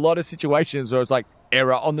honest. There was a lot of situations where I was like,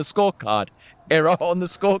 error on the scorecard.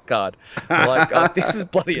 Like, this is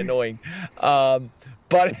bloody annoying.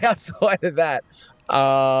 But outside of that,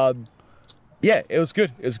 it was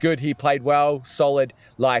good. It was good. He played well, solid.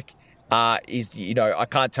 Like, I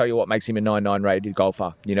can't tell you what makes him a 9-9 rated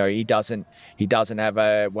golfer. He doesn't have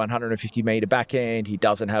a 150 meter backhand. He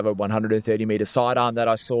doesn't have a 130 meter sidearm that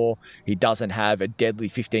I saw. He doesn't have a deadly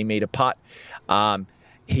 15 meter putt.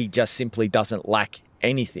 He just simply doesn't lack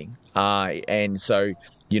anything. And so,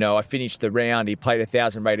 I finished the round. He played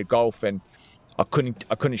 1,000 rated golf, and I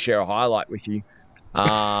couldn't share a highlight with you.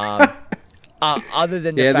 Other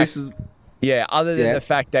than the fact, other than the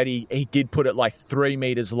fact that he did put it like 3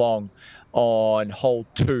 meters long, on hole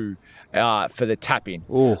 2 for the tap in.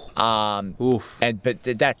 Oof. But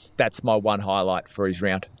that's my one highlight for his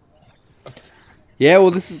round. Yeah,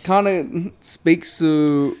 well, this is kind of speaks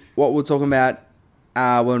to what we're talking about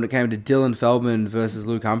when it came to Dylan Feldman versus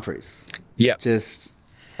Luke Humphries. Yeah, just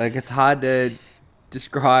like it's hard to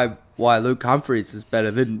describe why Luke Humphries is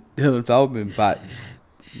better than Dylan Feldman, but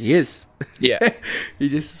he is. Yeah. He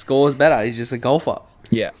just scores better. He's just a golfer.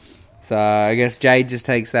 Yeah. So I guess Jade just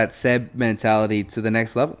takes that Seb mentality to the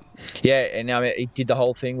next level. Yeah, and he did the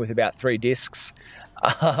whole thing with about 3 discs,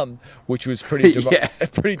 which was pretty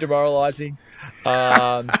demoralising.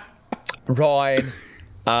 Ryan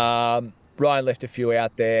left a few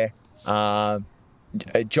out there.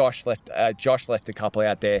 Josh left a couple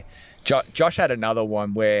out there. Josh had another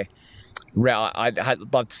one where I'd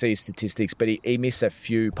love to see his statistics, but he missed a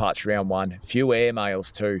few putts round 1, a few air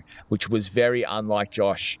mails too, which was very unlike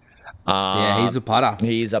Josh. Yeah, he's a putter.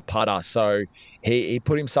 He is a putter, so he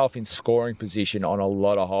put himself in scoring position on a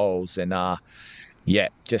lot of holes, and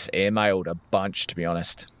just airmailed a bunch, to be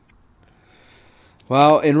honest.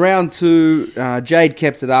 Well, in round 2, Jade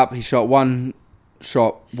kept it up. He shot one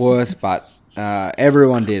shot worse, but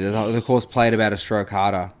everyone did. The course played about a stroke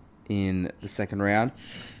harder in the second round.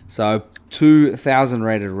 So 2,000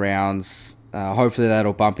 rated rounds. Hopefully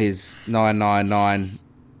that'll bump his 999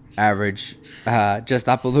 average just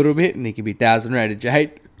up a little bit, and he can be 1,000 rated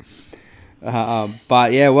Jade.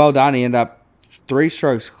 But yeah, well done. He ended up 3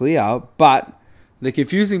 strokes clear. But the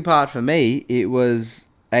confusing part for me, it was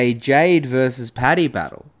a Jade versus Paddy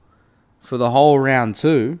battle for the whole round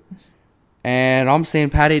 2, and I'm seeing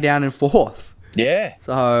Paddy down in 4th. Yeah.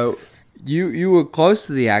 So you were close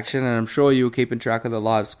to the action, and I'm sure you were keeping track of the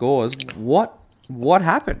live scores. What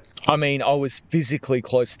happened? I mean, I was physically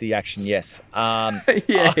close to the action, yes.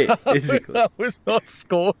 Yeah, physically. I was not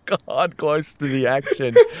scorecard close to the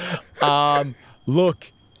action.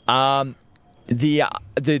 Look,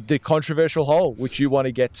 the controversial hole, which you want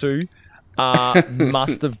to get to,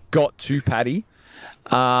 must have got to Paddy.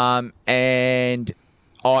 And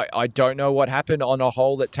I don't know what happened on a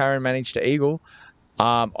hole that Taryn managed to eagle.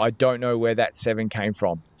 I don't know where that 7 came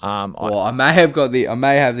from. I may have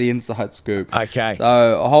the inside scoop. Okay.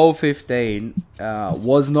 So hole 15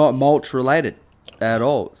 was not mulch related at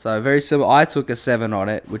all. So very similar. I took a 7 on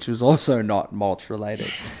it, which was also not mulch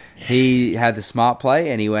related. He had the smart play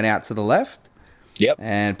and he went out to the left. Yep.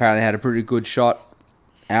 And apparently had a pretty good shot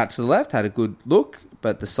out to the left, had a good look,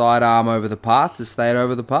 but the sidearm over the path just stayed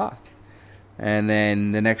over the path. And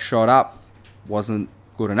then the next shot up wasn't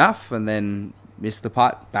good enough, and then missed the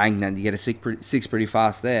putt. Bang, then you get a 6 pretty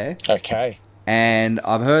fast there. Okay. And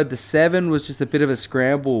I've heard the 7 was just a bit of a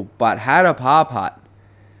scramble, but had a par putt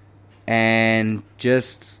and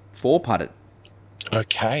just 4-putted.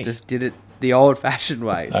 Okay. Just did it the old-fashioned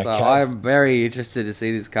way. Okay. So I'm very interested to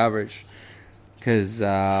see this coverage, because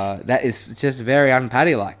that is just very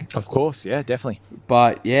unpaddy-like. Of course, yeah, definitely.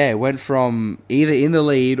 But yeah, it went from either in the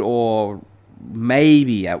lead or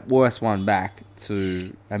maybe at worst one back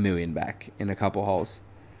to a million back in a couple holes.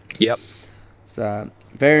 Yep. So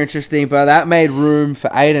very interesting. But that made room for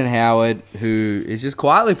Aiden Howard, who is just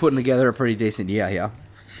quietly putting together a pretty decent year here.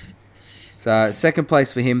 So second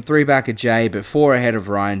place for him, 3 back of Jay, but 4 ahead of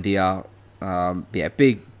Ryan Deere.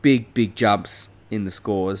 Big jumps in the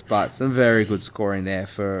scores, but some very good scoring there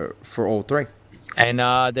for all 3. And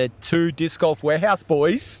the 2 Disc Golf Warehouse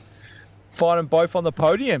boys, find them both on the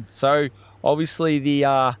podium. So obviously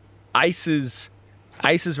the Aces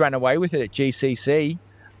ran away with it at GCC.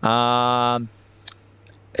 And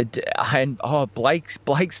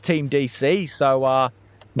Blake's team DC. So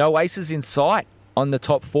no Aces in sight on the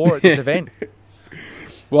top 4 at this event.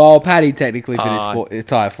 Well, Paddy technically finished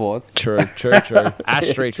tied 4th. True.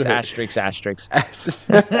 Asterisk.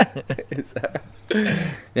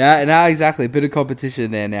 Yeah, now exactly. A bit of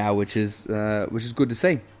competition there now, which is good to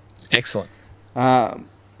see. Excellent.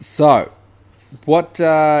 So, what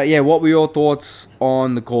were your thoughts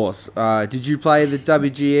on the course? Did you play the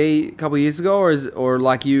WGE a couple of years ago, or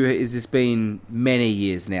like you, has this been many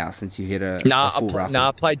years now since you hit a full rough?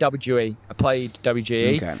 I played WGE. I played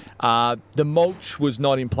WGE. Okay. The mulch was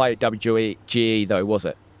not in play at WGE though, was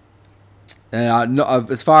it?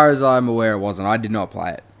 As far as I'm aware, it wasn't. I did not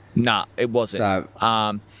play it. Nah, it wasn't.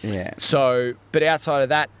 So, yeah. So, but outside of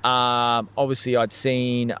that, obviously I'd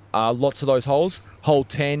seen lots of those holes. Hole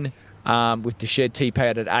 10 with the shed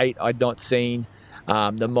T-pad at 8, I'd not seen.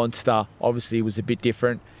 The Monster obviously was a bit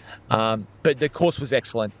different. But the course was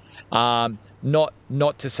excellent. Not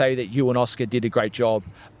to say that you and Oscar did a great job,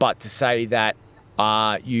 but to say that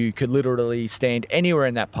you could literally stand anywhere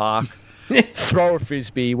in that park throw a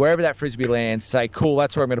frisbee wherever that frisbee lands. Say, cool,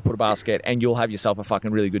 that's where I'm going to put a basket, and you'll have yourself a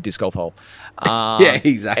fucking really good disc golf hole. Yeah,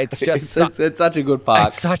 exactly. It's just it's such a good park.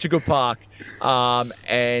 It's such a good park.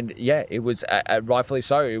 And yeah, it was rightfully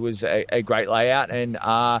so. It was a great layout, and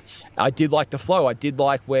I did like the flow. I did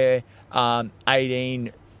like where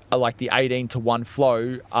 18, like the 18-1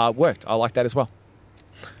 flow worked. I like that as well.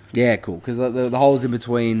 Yeah, cool. Because the holes in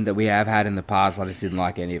between that we have had in the past, I just didn't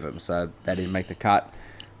like any of them, so they didn't make the cut.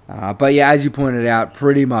 But yeah, as you pointed out,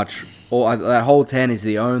 pretty much that hole 10 is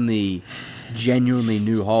the only genuinely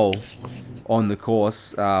new hole on the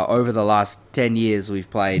course. Over the last 10 years, we've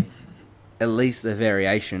played at least a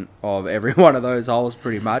variation of every one of those holes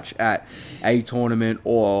pretty much at a tournament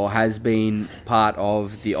or has been part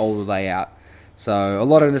of the older layout. So a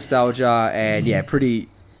lot of nostalgia, and yeah, pretty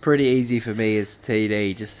easy for me as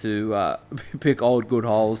TD just to pick old good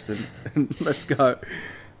holes and let's go.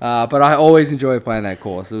 But I always enjoy playing that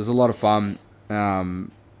course. It was a lot of fun. And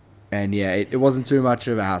yeah, it wasn't too much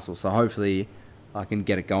of a hassle. So hopefully I can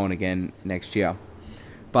get it going again next year.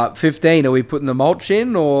 But 15, are we putting the mulch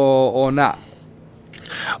in or not?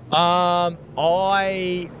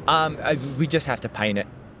 We just have to paint it.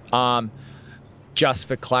 Just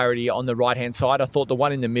for clarity, on the right-hand side, I thought the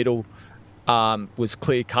one in the middle was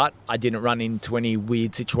clear cut. I didn't run into any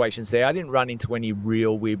weird situations there. I didn't run into any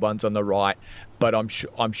real weird ones on the right, but I'm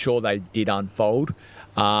sure they did unfold.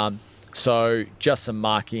 So just some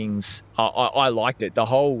markings. I liked it. The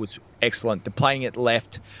hole was excellent. The playing it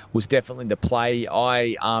left was definitely the play.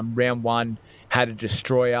 Round one had a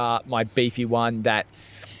destroyer, my beefy one that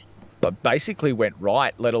but basically went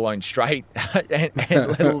right, let alone straight, and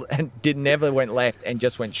never went left and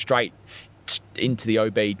just went straight into the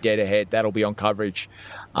OB dead ahead. That'll be on coverage.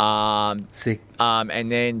 Sick.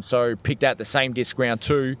 And then so picked out the same disc round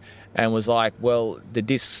two and was like, well, the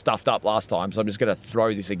disc stuffed up last time, so I'm just going to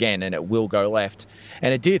throw this again and it will go left.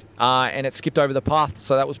 And it did. And it skipped over the path,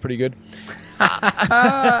 so that was pretty good.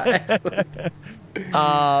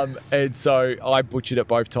 And so I butchered it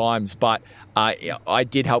both times, but I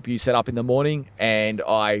did help you set up in the morning, and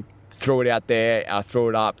I threw it out there, I threw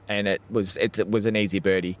it up, and it was an easy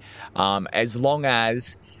birdie. As long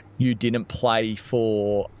as you didn't play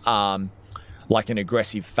for like an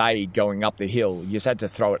aggressive fade going up the hill, you just had to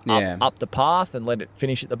throw it up the path and let it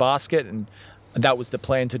finish at the basket, and that was the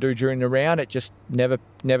plan to do during the round. It just never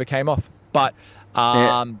came off. But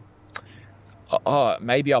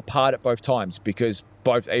maybe I parred it both times, because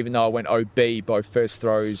even though I went OB both first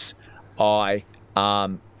throws, I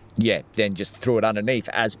then just threw it underneath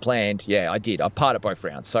as planned. Yeah, I did. I parred it both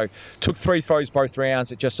rounds. So took 3 throws both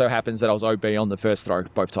rounds. It just so happens that I was OB on the first throw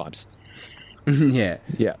both times. Yeah.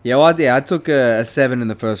 I took a 7 in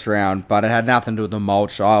the first round, but it had nothing to do with the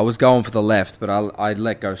mulch. I was going for the left, but I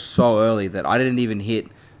let go so early that I didn't even hit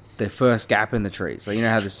the first gap in the tree. So you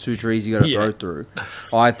know how there's 2 trees you got to throw through?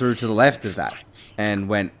 I threw to the left of that and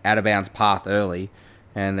went out of bounds path early,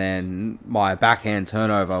 and then my backhand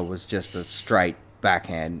turnover was just a straight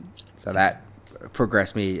backhand, so that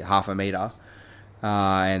progressed me half a meter.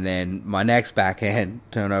 And then my next backhand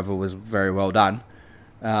turnover was very well done.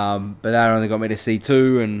 But that only got me to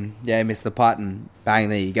C2, and missed the putt, and bang,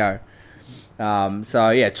 there you go.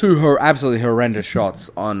 2 absolutely horrendous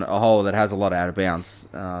shots on a hole that has a lot of out of bounds.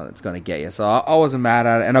 It's going to get you. So I wasn't mad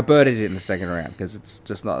at it, and I birdied it in the second round because it's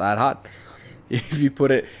just not that hard. If you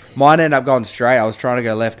put it, mine ended up going straight. I was trying to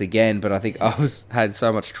go left again, but I think I had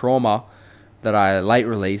so much trauma that I late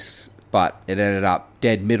released, but it ended up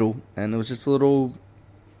dead middle, and it was just a little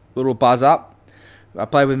buzz up. I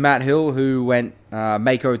played with Matt Hill, who went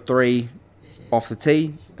Mako 3 off the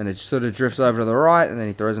tee, and it sort of drifts over to the right, and then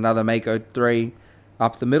he throws another Mako 3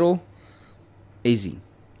 up the middle. Easy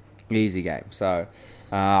game. So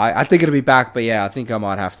I think it'll be back, but yeah, I think I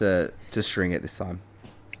might have to string it this time.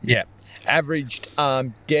 Yeah, averaged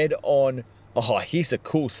dead on. Oh, here's a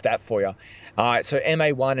cool stat for you. All right, so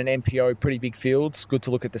MA1 and MPO, pretty big fields. Good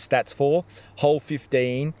to look at the stats for. Hole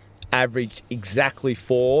 15 averaged exactly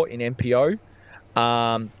 4 in MPO.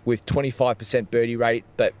 With 25% birdie rate,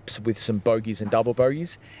 but with some bogeys and double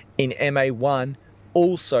bogeys. In MA1,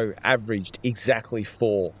 also averaged exactly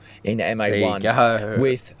 4 in MA1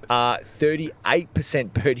 with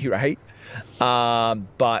 38% birdie rate.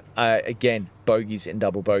 But again, bogeys and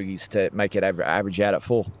double bogeys to make it average out at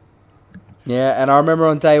 4. Yeah, and I remember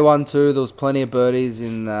on day 1 too, there was plenty of birdies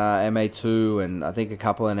in MA2 and I think a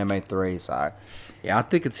couple in MA3. So, yeah, I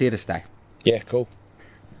think it's here to stay. Yeah, cool.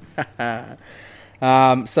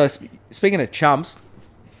 So speaking of chumps,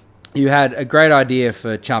 you had a great idea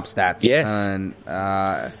for chump stats. Yes. And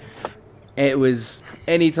it was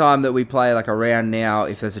any time that we play like a round now,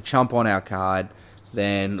 if there's a chump on our card,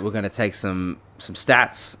 then we're going to take some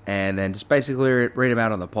stats and then just basically read them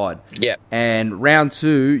out on the pod. Yeah. And round 2,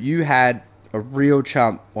 you had a real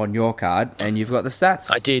chump on your card, and you've got the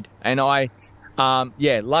stats. I did, and I,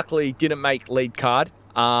 luckily didn't make lead card,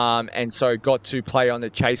 and so got to play on the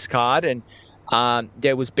chase card, and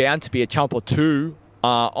there was bound to be a chump or two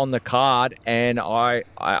on the card, and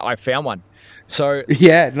I found one. So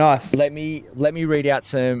yeah, nice. Let me read out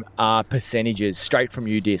some percentages straight from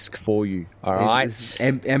UDisc for you. All right, this is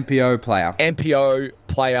MPO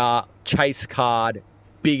player, chase card,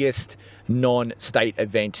 biggest non-state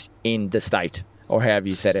event in the state, or however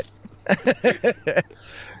you said it.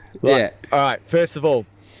 Yeah. All right. First of all,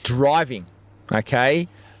 driving. Okay.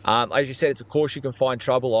 As you said, it's a course you can find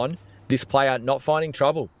trouble on. This player not finding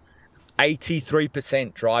trouble.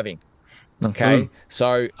 83% driving. Okay.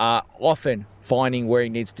 So often finding where he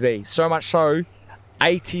needs to be. So much so,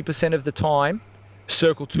 80% of the time,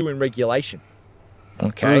 circle 2 in regulation.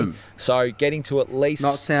 Okay. So getting to at least...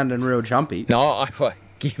 Not sounding real jumpy. No,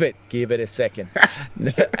 give it a second.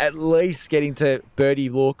 At least getting to birdie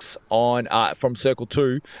looks on from circle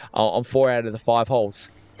 2 on 4 out of the 5 holes.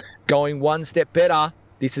 Going one step better,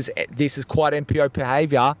 this is quite MPO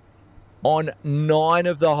behaviour. On 9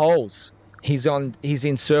 of the holes, he's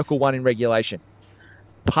in circle 1 in regulation.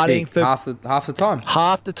 Putting for half the time.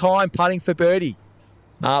 Half the time putting for birdie.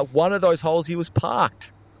 One of those holes he was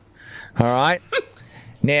parked. All right.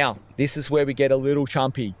 Now, this is where we get a little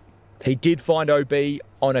chumpy. He did find OB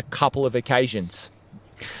on a couple of occasions.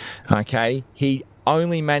 Okay. He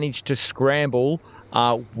only managed to scramble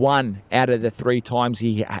 1 out of the 3 times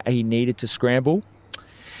he needed to scramble.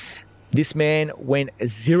 This man went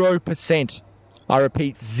 0%. I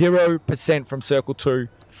repeat, 0% from circle 2.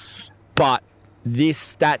 But this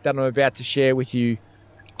stat that I'm about to share with you,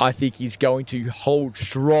 I think he's going to hold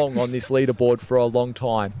strong on this leaderboard for a long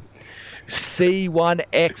time.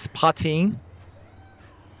 C1X putting,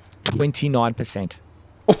 29%.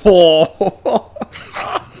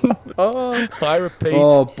 I repeat.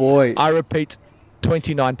 Oh boy! I repeat,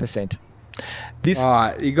 29%. All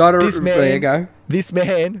right, you got to. There you go. This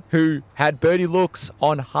man who had birdie looks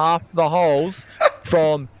on half the holes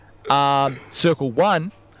from circle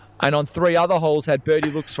 1, and on 3 other holes had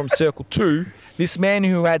birdie looks from circle 2. This man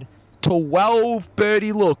who had 12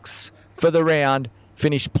 birdie looks for the round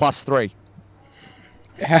finished +3.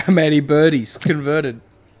 How many birdies converted?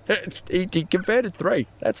 He converted 3.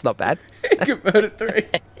 That's not bad. He converted 3.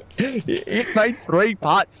 He made 3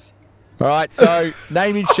 putts. All right, so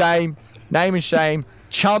name and shame.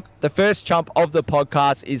 Chump, the first chump of the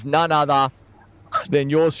podcast is none other than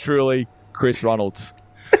yours truly, Chris Ronalds.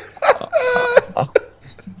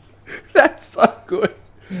 That's so good.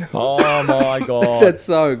 Oh my God. That's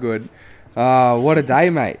so good. What a day,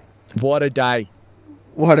 mate. What a day.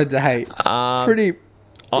 Pretty,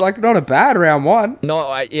 not a bad round 1.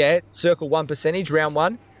 No, circle 1 percentage, round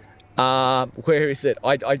 1. Where is it?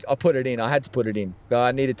 I put it in. I had to put it in.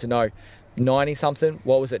 I needed to know. 90 something.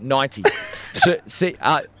 What was it? 90. So,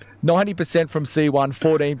 90% from C1,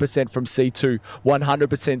 14% from C2,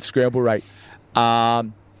 100% scramble rate.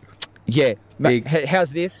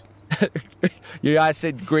 How's this? You guys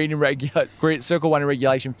said circle 1 in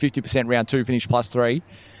regulation, 50%. Round 2 finished +3.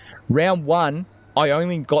 Round 1, I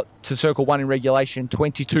only got to circle 1 in regulation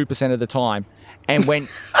 22% of the time, and went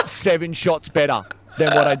 7 shots better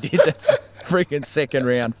than what I did the freaking second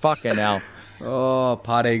round. Fucking hell. Oh,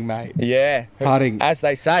 putting, mate. Yeah. Putting. As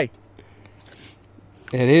they say.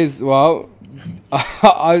 It is. Well,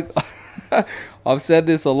 I've said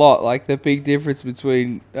this a lot. Like, the big difference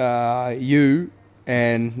between you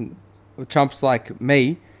and chumps like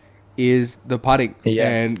me is the putting. Yeah.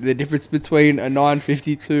 And the difference between a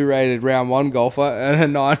 952 rated round 1 golfer and a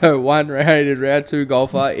 901 rated round 2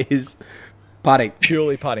 golfer is putting.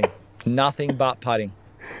 Purely putting. Nothing but putting.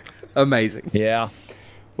 Amazing. Yeah.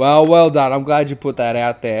 Well done. I'm glad you put that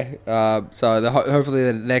out there. Hopefully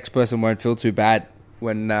the next person won't feel too bad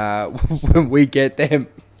when we get them.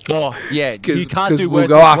 Oh, yeah. You can't do we'll worse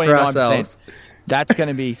go than after 29%. ourselves. That's going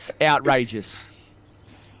to be outrageous.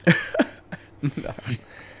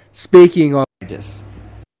 Speaking of outrageous.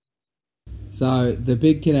 So, the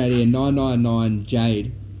big Canadian 999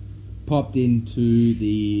 Jade popped into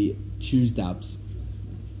the Tuesdays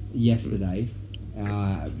yesterday.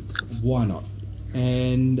 Why not?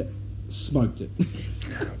 And smoked it.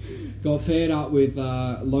 Got paired up with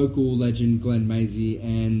local legend Glenn Maisie,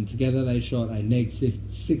 and together they shot a neg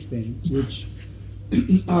 16, which I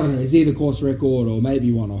don't know, is either course record or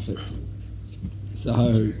maybe one off it.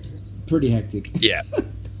 So pretty hectic. Yeah.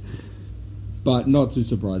 But not too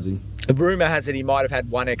surprising. The rumour has it he might have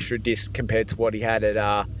had 1 extra disc compared to what he had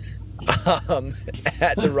at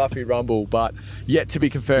at the Ruffy Rumble, but yet to be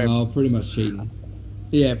confirmed. Oh, pretty much cheating.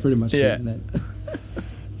 Yeah, pretty much cheating then.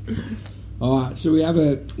 All right, so we have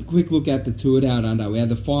a quick look at the Tour Down Under. We had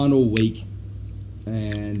the final week,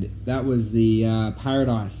 and that was the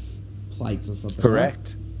Paradise Plates or something.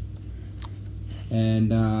 Correct. Right?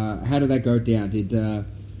 And how did that go down? Did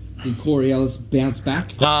Corey Ellis bounce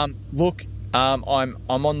back? Look, I'm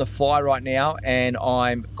on the fly right now, and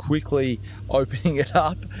I'm quickly opening it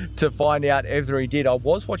up to find out if he did. I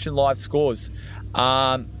was watching live scores.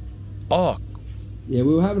 Yeah,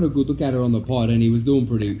 we were having a good look at it on the pod, and he was doing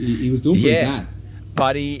pretty. He was doing pretty bad.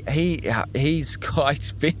 But he's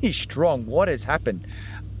finished strong. What has happened?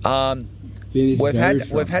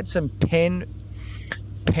 We've had some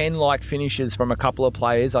pen-like finishes from a couple of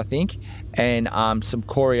players, I think, and some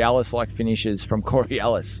Corey Ellis-like finishes from Corey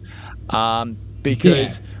Ellis.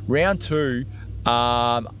 Because round two,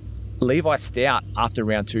 Levi Stout after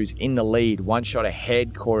round two is in the lead, 1 shot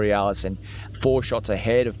ahead Corey Ellis and 4 shots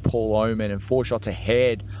ahead of Paul Oman and 4 shots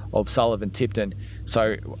ahead of Sullivan Tipton.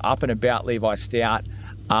 So up and about Levi Stout,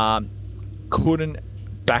 couldn't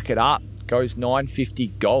back it up. Goes 950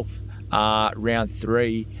 golf round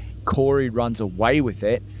three. Corey runs away with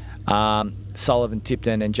it. Sullivan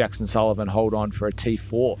Tipton and Jackson Sullivan hold on for a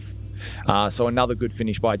T4th. So another good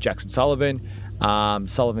finish by Jackson Sullivan.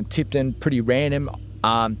 Sullivan Tipton, pretty random.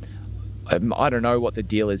 I don't know what the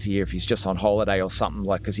deal is here, if he's just on holiday or something,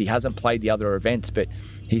 like, because he hasn't played the other events, but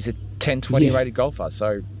he's a 10-20 rated golfer,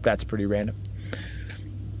 so that's pretty random.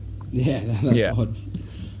 Yeah, that's odd.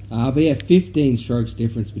 But 15 strokes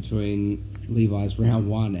difference between Levi's round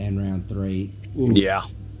one and round three. Oof. Yeah.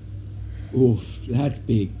 Oof, that's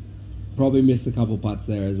big. Probably missed a couple putts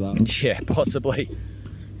there as well. Yeah, possibly.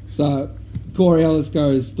 So Corey Ellis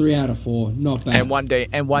goes 3 out of 4, not bad. And one day,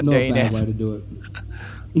 not a bad way to do it.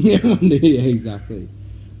 Yeah, exactly.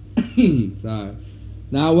 So,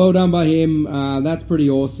 well done by him. That's pretty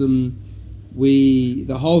awesome.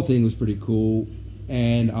 The whole thing was pretty cool,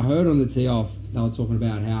 and I heard on the tee off they were talking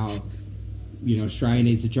about how Australia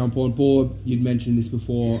needs to jump on board. You'd mentioned this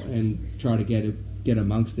before and try to get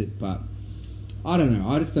amongst it, but I don't know.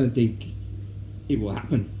 I just don't think it will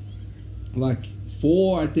happen. Like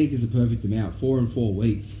 4, I think is a perfect amount. 4 in 4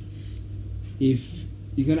 weeks. If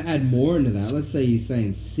you're going to add more into that, let's say you're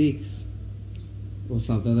saying 6 or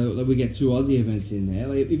something, that we get 2 Aussie events in there.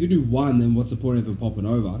 Like, if you do 1, then what's the point of it popping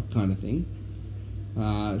over, kind of thing.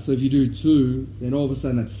 So if you do 2, then all of a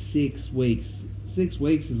sudden that's 6 weeks. 6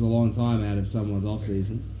 weeks is a long time out of someone's off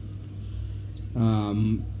season.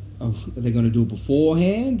 Are they going to do it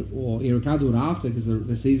beforehand, or you can't do it after because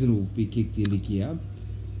the season will be kicked into gear?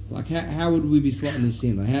 Like, how would we be slotting this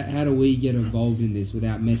in? Like, how do we get involved in this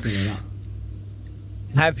without messing it up?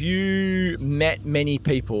 Have you met many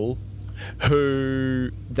people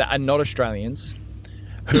that are not Australians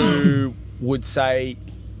who would say,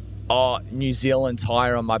 "Oh, New Zealand's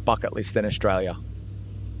higher on my bucket list than Australia"?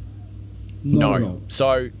 Not at all.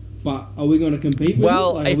 So, but are we going to compete with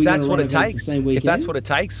well, it? Like, if that's what it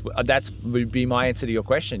takes, that would be my answer to your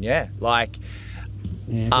question. Yeah, like,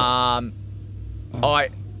 they've done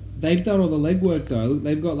all the legwork though.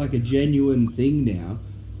 They've got like a genuine thing now,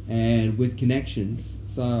 and with connections.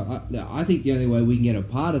 So I think the only way we can get a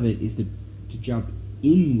part of it is to jump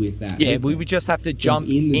in with that. Yeah, we would just have to jump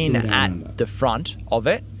in at the front of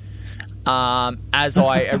it, as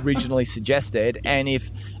I originally suggested. And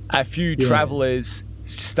if a few travellers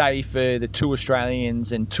stay for the 2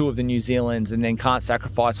 Australians and 2 of the New Zealands and then can't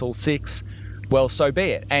sacrifice all 6, well, so be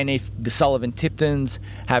it. And if the Sullivan Tiptons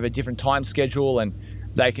have a different time schedule and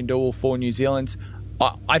they can do all 4 New Zealands,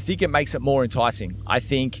 I think it makes it more enticing. I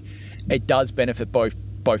think it does benefit both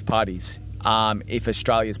parties if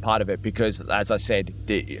Australia's part of it, because, as I said,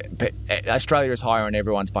 Australia is higher on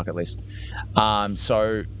everyone's bucket list.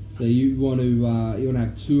 So you want to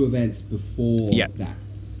have 2 events before that.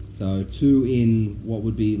 So 2 in what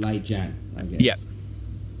would be late Jan, I guess. Yep.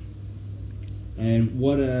 And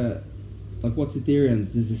what's the theory?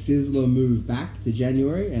 Does the Sizzler move back to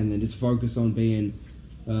January and then just focus on being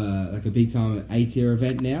like a big time A-tier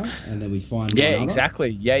event now, and then we find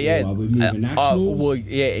exactly. Yeah. Or we move to nationals.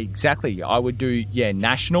 Exactly. I would do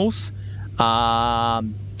nationals,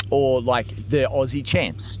 or like the Aussie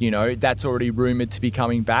champs. That's already rumored to be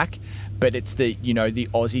coming back, but it's the the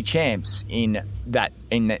Aussie champs in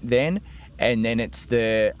then, and then it's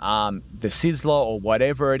the Sizzler or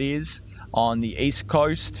whatever it is on the East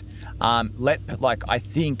Coast. I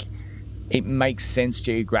think it makes sense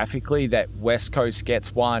geographically that West Coast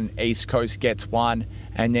gets 1, East Coast gets 1,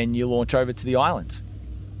 and then you launch over to the islands.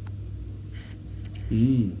 There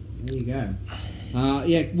you go.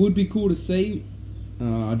 It would be cool to see.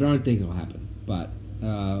 I don't think it'll happen, but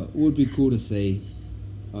would be cool to see.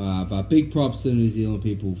 But big props to the New Zealand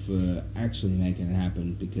people for actually making it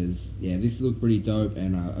happen, because this looked pretty dope,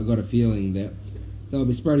 and I got a feeling that they'll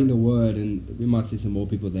be spreading the word, and we might see some more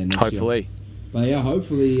people there next year. Hopefully. But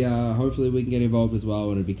hopefully we can get involved as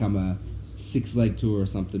well, and it become a 6-leg tour or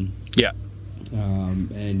something. Yeah. I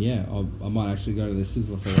might actually go to the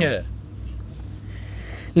Sizzler for Yeah.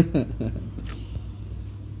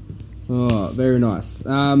 Oh, very nice.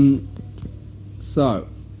 So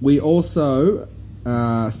we also,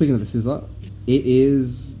 speaking of the Sizzler, it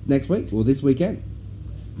is next week, or this weekend,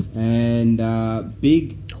 and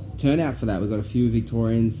big turnout for that. We've got a few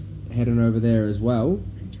Victorians heading over there as well,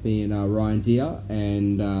 being Ryan Deere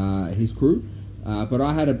and his crew. But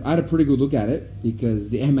I had a pretty good look at it, because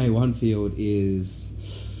the MA1 field is,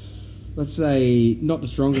 let's say, not the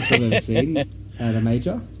strongest I've ever seen at a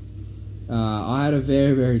major. I had a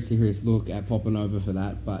very, very serious look at popping over for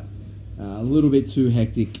that, but a little bit too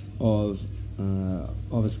hectic of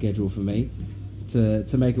a schedule for me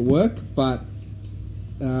to make it work. But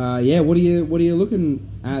what are you looking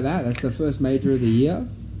at that? That's the first major of the year.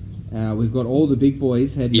 We've got all the big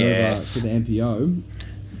boys heading over to the MPO,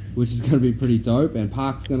 which is going to be pretty dope. And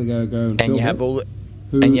Park's going to go and film you have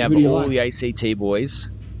it. all the ACT boys.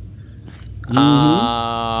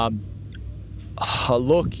 Mm-hmm.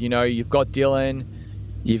 Look, you've got Dylan,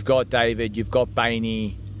 you've got David, you've got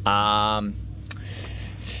Bainey.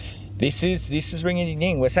 This is ringing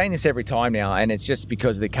in. We're saying this every time now, and it's just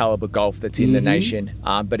because of the caliber golf that's in the nation.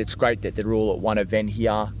 But it's great that they're all at one event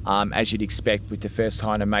here, as you'd expect with the first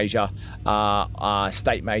time a major,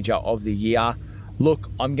 state major of the year. Look,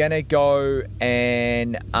 I'm going to go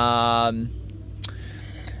and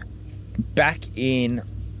back in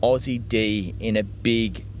Aussie D in a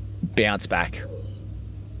big bounce back.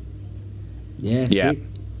 Yeah, sick.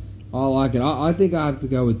 I like it. I think I have to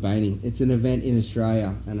go with Bainey. It's an event in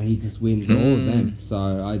Australia, and he just wins all of them.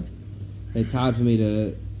 So it's hard for me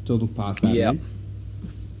to look past that. Man.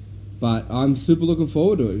 But I'm super looking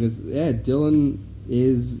forward to it, because Dylan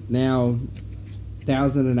is now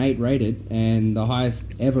 1008 rated and the highest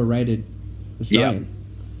ever rated Australian.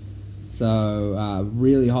 So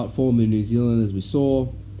really hot form in New Zealand, as we saw.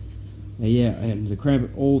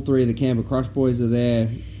 And all three of the Canberra Crush boys are there.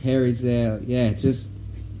 Harry's there. Yeah, just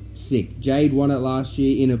sick. Jade won it last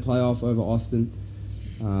year in a playoff over Austin.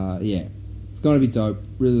 It's going to be dope.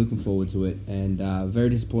 Really looking forward to it, and very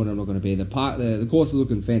disappointed I'm not going to be there. The course is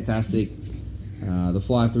looking fantastic. The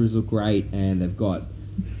fly-throughs look great, and they've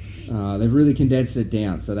really condensed it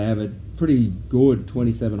down. So they have a pretty good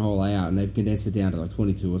 27-hole layout, and they've condensed it down to like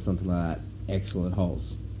 22 or something like that. Excellent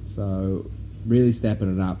holes. So really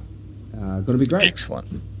stepping it up. Going to be great. Excellent.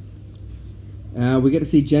 We get to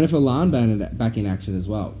see Jennifer Lahn back in action as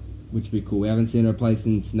well, which would be cool. We haven't seen her play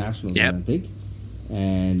since Nationals, I don't think,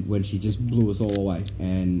 and when she just blew us all away.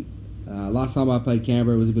 And last time I played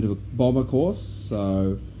Canberra, it was a bit of a bomber course,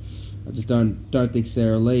 so I just don't think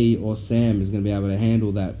Sarah Lee or Sam is going to be able to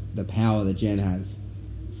handle the power that Jen has.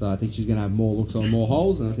 So I think she's going to have more looks on more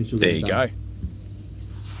holes, and I think she'll get it done.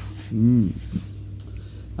 There you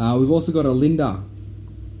go. We've also got a Linda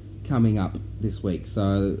coming up this week,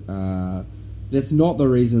 so that's not the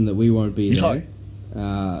reason that we won't be there.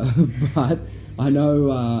 But I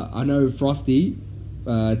know Frosty,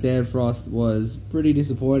 Dan Frost, was pretty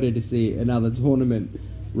disappointed to see another tournament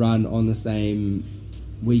run on the same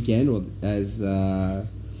weekend or as the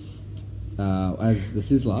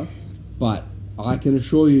Sizzler. But I can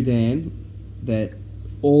assure you, Dan, that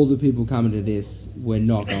all the people coming to this, we're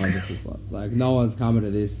not going to Sizzler. Like, no one's coming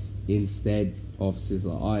to this instead of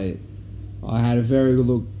Sizzler. I had a very good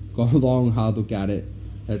look, got a long, hard look at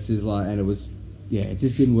Sizzler, and it was, it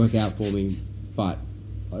just didn't work out for me. But,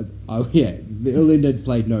 Linda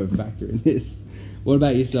played no factor in this. What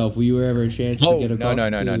about yourself? Were you ever a chance to get across?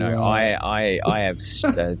 No. I have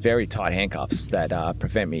very tight handcuffs that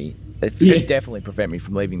prevent me. Definitely prevent me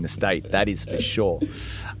from leaving the state. That is for sure.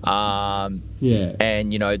 And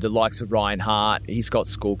the likes of Ryan Hart, he's got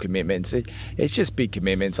school commitments. It's just big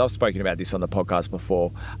commitments. I've spoken about this on the podcast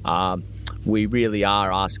before. We really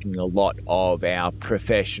are asking a lot of our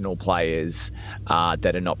professional players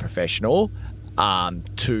that are not professional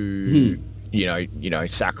to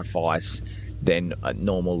sacrifice their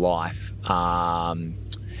normal life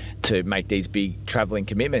to make these big travelling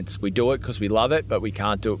commitments. We do it because we love it, but we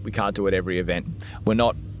can't do it. We can't do it every event. We're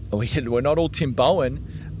not all Tim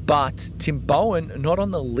Bowen, but Tim Bowen not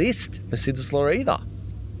on the list for Sizzler either.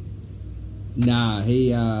 Nah,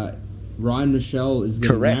 Ryan Michelle is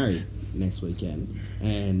getting married next weekend,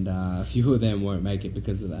 and a few of them won't make it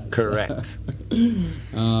because of that. Correct.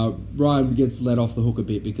 So, Ryan gets let off the hook a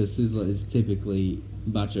bit because Sizzler is typically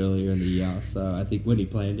much earlier in the year, so I think when he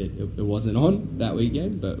planned it, it wasn't on that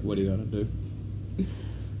weekend, but what are you going to do?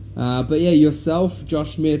 But yeah, yourself,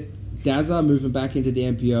 Josh Smith, Dazza moving back into the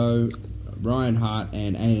MPO, Ryan Hart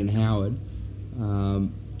and Aiden Howard.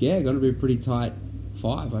 Going to be a pretty tight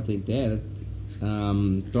 5, I think, there.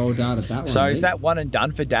 Throw a dart at that one. So is that one and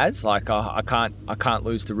done for Daz? Like, I can't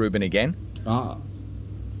lose to Ruben again?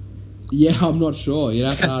 Yeah, I'm not sure. You'd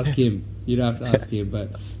have to ask him.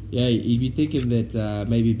 But yeah, you'd be thinking that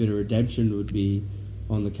maybe a bit of redemption would be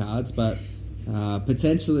on the cards. But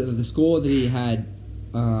potentially the score that he had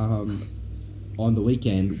on the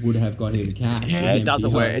weekend would have got him cash. Yeah, it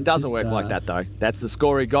doesn't work. It doesn't work like that though. That's the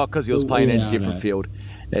score he got because he was playing in a different field.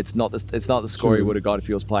 It's not the score he would have got if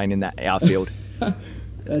he was playing in our field.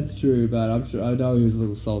 That's true, but I know he was a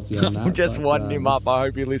little salty on that. I'm just winding him up. I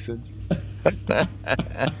hope he listens.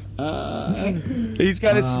 He's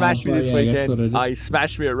going to smash me this weekend. He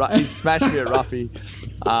smashed me at Ruffy.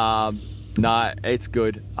 No, it's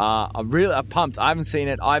good. I'm pumped. I haven't seen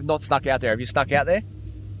it. I've not snuck out there. Have you snuck out there?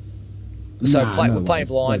 So we're playing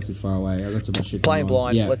blind. Too far away. I got too much shit playing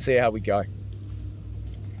blind. Yeah. Let's see how we go.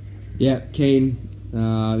 Yeah, keen.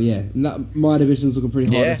 My division's looking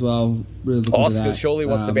pretty hot as well. Really looking Oscar to that. surely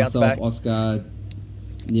wants to bounce back. Oscar,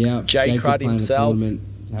 yeah. Jay Crud himself.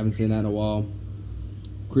 Haven't seen that in a while.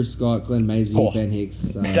 Chris Scott, Glenn Maisie, Ben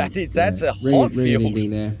Hicks. That's a hot field.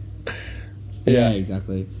 There. Yeah,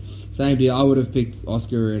 exactly. Same deal. I would have picked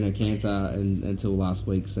Oscar and a Cantor until last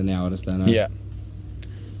week, so now I just don't know. Yeah.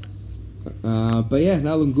 But yeah,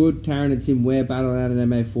 looking good. Taryn and Tim Ware battling out in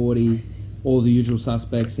MA40. All the usual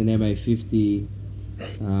suspects in MA50.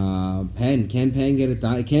 Can Penn get it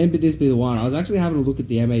done? Can this be the one? I was actually having a look at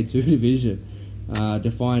the MA2 division to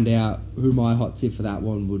find out who my hot tip for that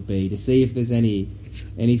one would be, to see if there's any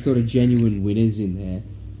sort of genuine winners in there.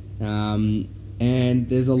 And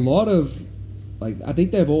there's a lot of, I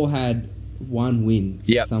think they've all had one win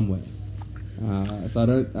somewhere. So I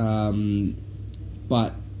don't,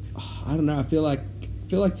 but I don't know. I feel like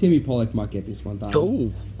Timmy Pollock might get this one done.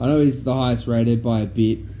 Ooh. I know he's the highest rated by a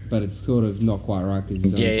bit, but it's sort of not quite right because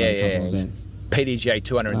he's only played a couple of events. PDGA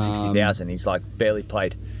 260,000. He's barely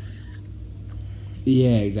played.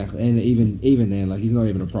 Yeah, exactly. And even then, he's not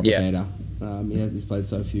even a propagator. He's played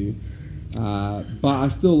so few. But I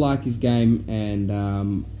still like his game, and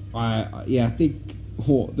I think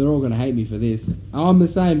they're all going to hate me for this. I'm the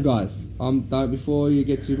same, guys. Before you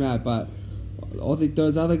get too mad, but I think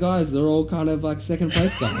those other guys, they're all kind of second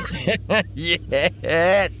place guys.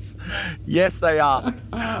 Yes, they are.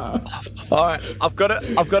 All right, I've got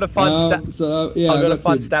a fun stat. I've got a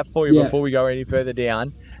fun stat for you before we go any further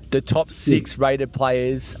down. The top 6 rated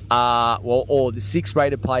players or the 6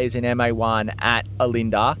 rated players in MA1 at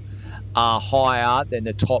Olinda are higher than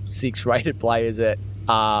the top 6 rated players at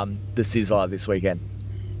the Sizzler this weekend.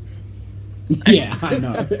 Yeah, I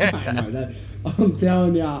know that. I'm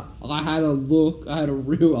telling you, I had a look. I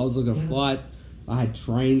was looking at flights. I had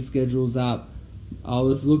train schedules up. I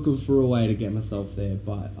was looking for a way to get myself there,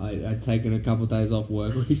 but I'd taken a couple of days off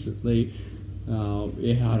work recently. I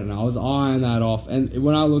don't know. I was eyeing that off. And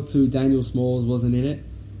when I looked to, Daniel Smalls wasn't in it.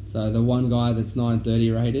 So the one guy that's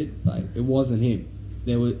 930 rated, it wasn't him.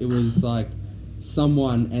 It was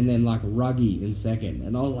someone and then Ruggy in second.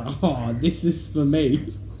 And I was like, oh, this is for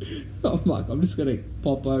me. I'm just going to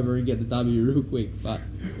pop over and get the W real quick. But,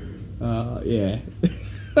 yeah.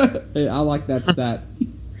 I like that stat.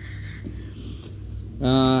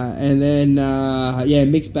 And then,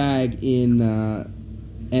 mixed bag in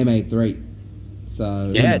MA3. So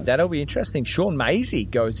yeah, that'll be interesting. Sean Maisie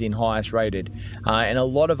goes in highest rated. And a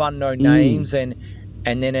lot of unknown names and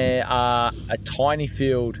then a tiny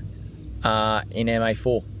field in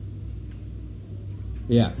MA4.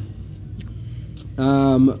 Yeah.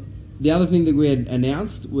 The other thing that we had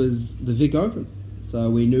announced was the Vic Open. So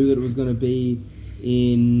we knew that it was going to be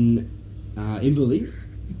in Inverleigh,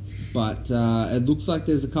 but it looks like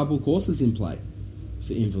there's a couple courses in play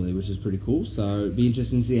for Inverleigh, which is pretty cool. So it'd be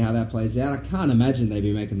interesting to see how that plays out. I can't imagine they'd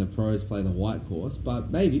be making the pros play the white course, but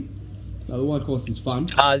maybe. No, the white course is fun.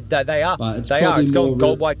 They are. But It's going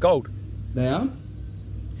gold, white, gold. They are?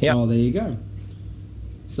 Yeah. Oh, there you go.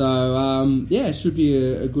 So, it should be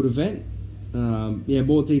a good event.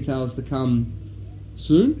 More details to come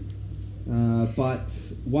soon. But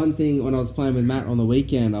one thing, when I was playing with Matt on the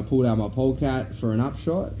weekend, I pulled out my Polecat for an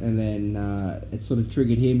upshot, and then it sort of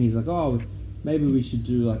triggered him. He's like, oh, maybe we should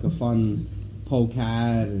do a fun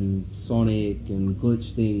Polecat and Sonic and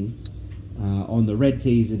Glitch thing on the red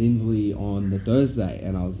tees at Inverley on the Thursday,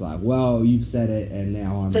 and I was like, well, you've said it, and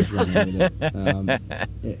now I'm just running with it.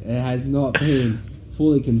 It has not been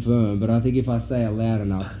fully confirmed, but I think if I say it loud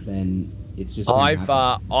enough, then it's just I've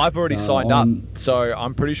already signed up, so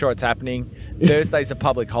I'm pretty sure it's happening. Thursday's a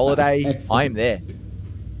public holiday. I am there.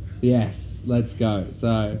 Yes, let's go.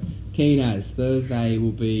 So, keen as Thursday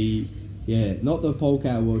will be, not the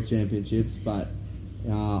Polecat World Championships, but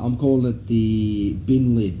I'm calling it the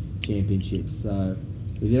Bin Lid Championships. So,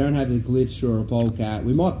 if you don't have the glitch or a Polecat,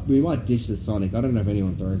 we might dish the Sonic. I don't know if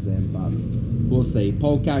anyone throws them, but we'll see.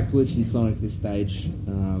 Polecat, glitch, and Sonic this stage.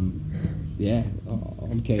 I'm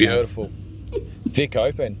keen. Beautiful. Vic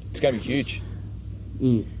Open. It's going to be huge.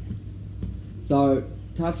 So,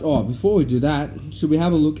 before we do that, should we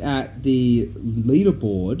have a look at the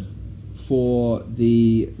leaderboard for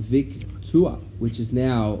the Vic Tour, which is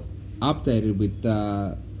now updated with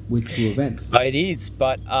 2 events? It is,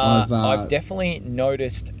 but I've definitely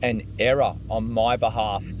noticed an error on my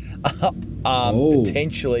behalf,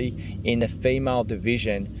 potentially in the female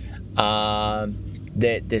division.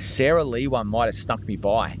 The Sarah Lee one might have snuck me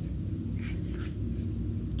by.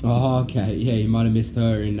 Oh, okay. Yeah, you might have missed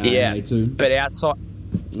her in MA too. But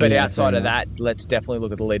outside of that, let's definitely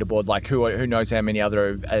look at the leaderboard. Like, who knows how many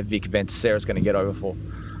other Vic events Sarah's going to get over for?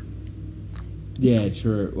 Yeah,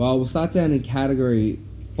 true. Well, we'll start down in category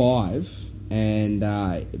 5, and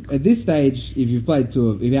at this stage, if you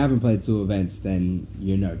haven't played 2 events, then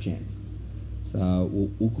you're no chance. So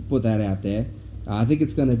we'll put that out there. I think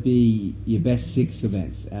it's going to be your best 6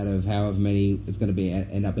 events out of however many it's going to be.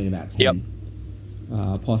 End up being about 10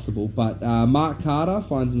 possible. But Mark Carter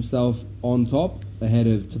finds himself on top, ahead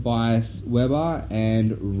of Tobias Weber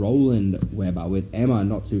and Roland Weber, with Emma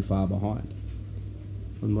not too far behind.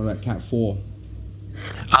 And what about Cat 4?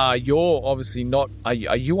 You're obviously not... Are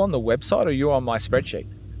you on the website or are you on my spreadsheet?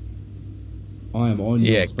 I am on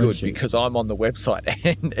your spreadsheet. Yeah, good, because I'm on the website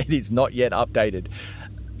and it is not yet updated.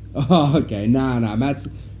 Oh, okay. Nah. Matt's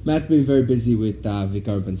been very busy with Vic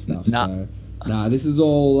Open stuff. So, this is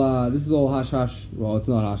all hush hush. Well, it's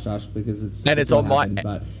not hush hush because it's on my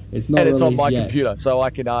but it's not. And it's on my yet. computer, so I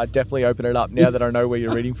can definitely open it up now that I know where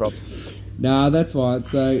you're reading from. Nah, that's fine.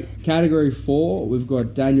 So, category 4, we've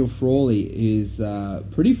got Daniel Frawley, who's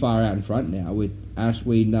pretty far out in front now, with Ash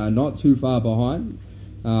Weed not too far behind,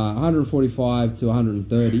 145 to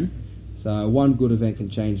 130. So one good event can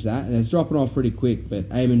change that, and it's dropping off pretty quick. But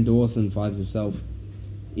Eamon Dawson finds himself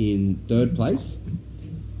in 3rd place,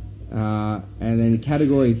 and then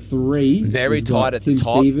category 3, very tight at Tim the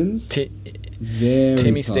top. Stevens,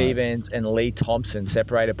 Timmy Stevens and Lee Thompson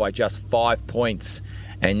separated by just 5 points,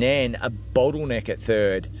 and then a bottleneck at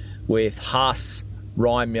 3rd with Huss,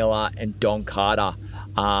 Ryan Miller, and Don Carter,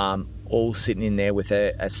 all sitting in there with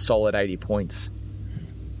a solid 80 points.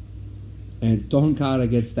 And Don Carter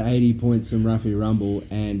gets the 80 points from Ruffy Rumble,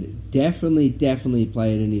 and definitely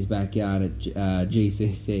played in his backyard at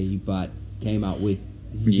GCC, but came up with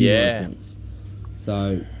 0 points.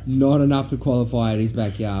 So not enough to qualify at his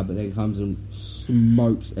backyard, but then comes and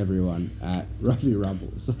smokes everyone at Ruffy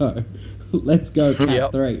Rumble. So let's go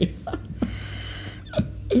Cat 3.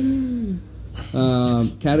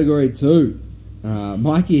 Category 2,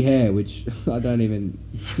 Mikey Hare, which I don't even...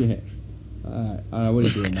 Yeah. What are you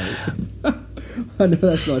doing, mate? I know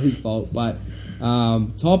that's not his fault, but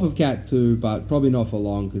top of Cat 2, but probably not for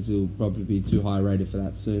long because he'll probably be too high rated for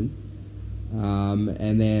that soon.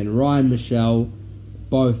 And then Ryan Michelle,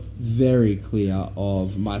 both very clear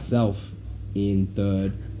of myself in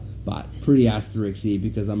 3rd, but pretty asterisk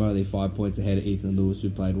because I'm only 5 points ahead of Ethan Lewis, who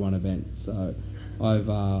played 1 event. So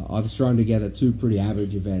I've strung together 2 pretty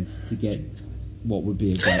average events to get what would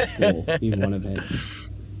be a great score in 1 event.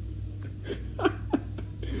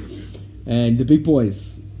 And the big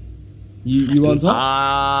boys, you on top?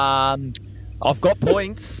 I've got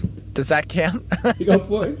points. Does that count? You got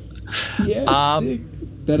points? Yeah. Sick.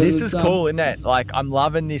 This is cool, isn't it? Like, I'm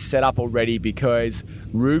loving this setup already because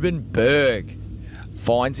Ruben Berg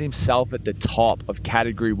finds himself at the top of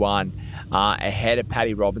Category 1, ahead of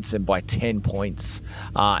Paddy Robinson by 10 points,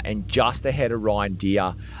 and just ahead of Ryan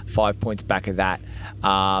Deere, 5 points back of that.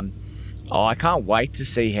 I can't wait to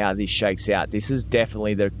see how this shakes out. This is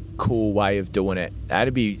definitely the cool way of doing it.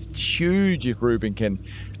 That'd be huge if Ruben can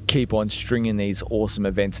keep on stringing these awesome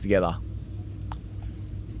events together.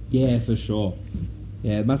 Yeah, for sure.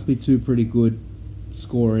 Yeah, it must be 2 pretty good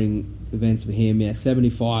scoring events for him. Yeah,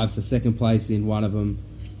 75, so 2nd place in one of them,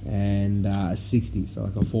 and 60, so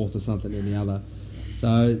like a 4th or something in the other.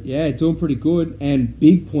 So yeah, doing pretty good, and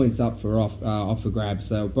big points up for grabs.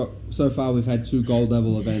 So far we've had 2 gold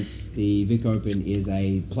level events. The Vic Open is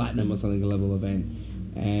a platinum or something level event,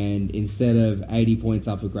 And instead of 80 points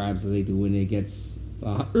up for grabs, I think the winner gets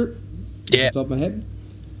 100. Yeah. Off the top of my head.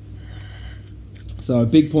 So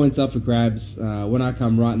big points up for grabs. When I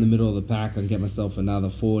come right in the middle of the pack, I can get myself another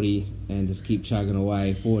 40 and just keep chugging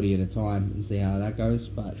away 40 at a time and see how that goes.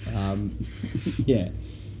 But yeah,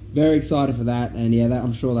 very excited for that. And yeah,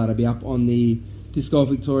 I'm sure that'll be up on the Disc Golf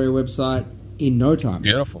Victoria website in no time.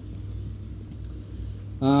 Beautiful.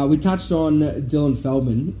 We touched on Dylan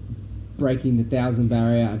Feldman breaking the 1,000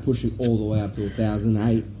 barrier and pushing all the way up to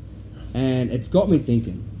 1,008. And it's got me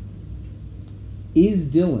thinking, is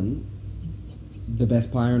Dylan the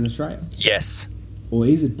best player in Australia? Yes. Or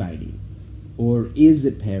is it Beatty? Or is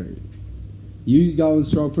it Perry? You going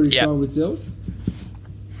pretty strong with Dylan?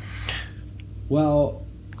 Well,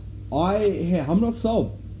 I'm not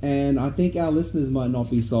sold. And I think our listeners might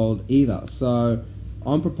not be sold either. So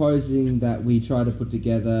I'm proposing that we try to put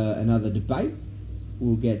together another debate.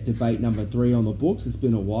 We'll get debate number 3 on the books. It's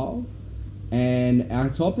been a while. And our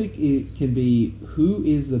topic can be, who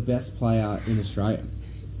is the best player in Australia?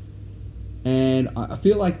 And I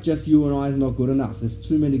feel like just you and I is not good enough. There's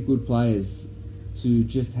too many good players to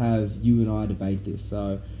just have you and I debate this.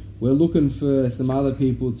 So we're looking for some other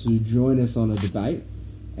people to join us on a debate.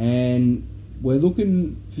 And we're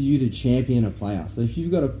looking for you to champion a player. So if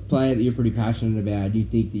you've got a player that you're pretty passionate about, you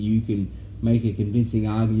think that you can make a convincing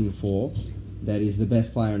argument for that is the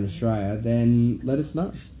best player in Australia, then let us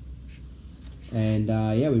know. And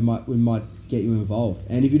yeah, we might get you involved.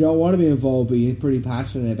 And if you don't want to be involved, but you're pretty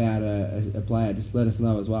passionate about a player, just let us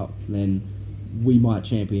know as well. Then we might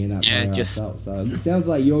champion that player ourselves. So it sounds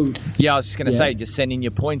like you're... Yeah, I was just going to say, just send in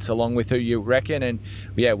your points along with who you reckon, and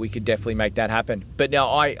yeah, we could definitely make that happen. But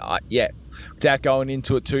now, without going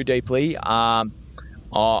into it too deeply, I'm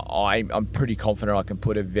pretty confident I can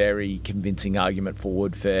put a very convincing argument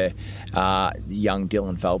forward for young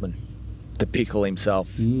Dylan Feldman, the pickle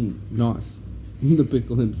himself. Nice. The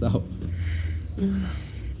pickle himself.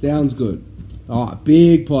 Sounds good.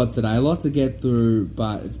 Big pod today. A lot to get through,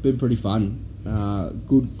 but it's been pretty fun.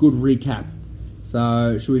 Good recap.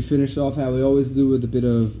 So, should we finish off how we always do with a bit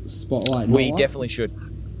of spotlight? We definitely should.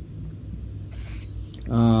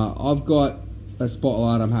 I've got a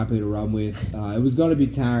spotlight I'm happy to run with. It was going to be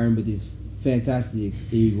Taryn with his fantastic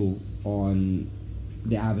eagle on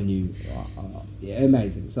the avenue. Yeah,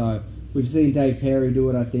 amazing. So, we've seen Dave Perry do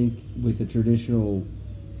it, I think, with a traditional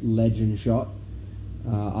legend shot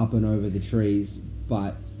up and over the trees,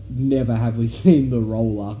 but never have we seen the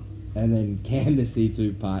roller and then can the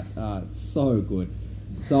C2 putt. So good.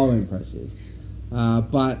 So impressive.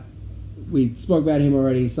 But we spoke about him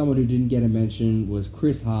already. Someone who didn't get a mention was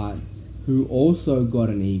Chris Hart, who also got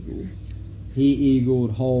an eagle. He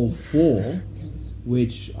eagled hole 4,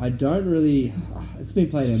 which I don't really... It's been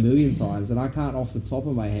played a million times, and I can't off the top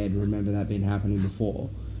of my head remember that been happening before.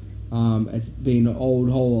 It's been old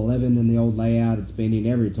hole 11 in the old layout. It's been in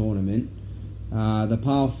every tournament. The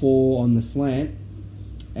par 4 on the slant,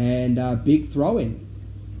 and big throw-in.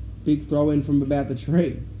 Big throw-in from about the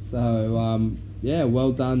tree. So, yeah,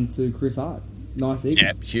 well done to Chris Hart. Nice eagle.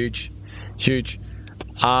 Yeah, huge.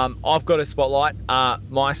 I've got a spotlight.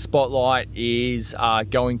 My spotlight is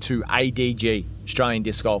going to ADG, Australian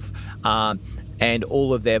Disc Golf, and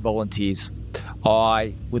all of their volunteers.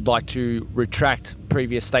 I would like to retract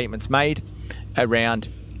previous statements made around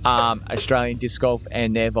Australian Disc Golf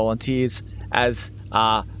and their volunteers, as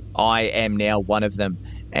I am now one of them.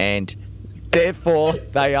 And therefore,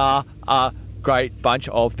 they are a great bunch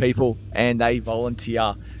of people, and they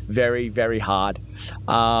volunteer very, very hard.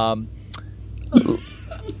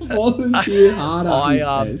 Volunteer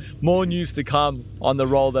harder. More news to come on the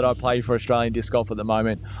role that I play for Australian Disc Golf at the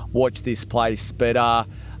moment. Watch this place. But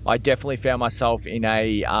I definitely found myself in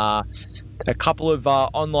a couple of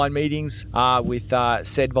online meetings with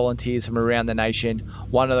said volunteers from around the nation.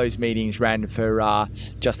 One of those meetings ran for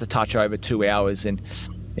just a touch over 2 hours. And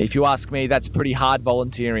if you ask me, that's pretty hard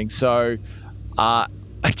volunteering. So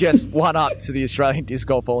just one up to the Australian Disc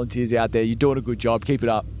Golf volunteers out there. You're doing a good job. Keep it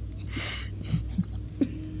up.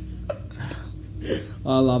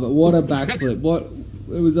 I love it. What a backflip.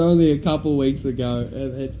 It was only a couple weeks ago,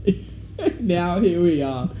 and now here we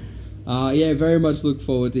are. Yeah, very much look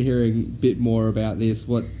forward to hearing a bit more about this,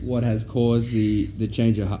 what has caused the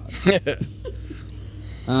change of heart.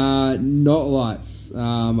 Not lights. I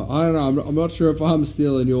don't know, I'm not sure if I'm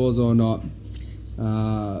stealing yours or not,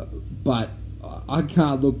 but I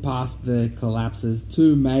can't look past the collapses.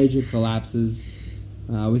 2 major collapses.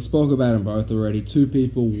 We spoke about them both already. 2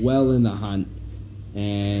 people well in the hunt,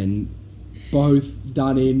 and both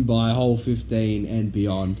done in by hole 15 and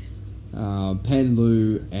beyond. Penn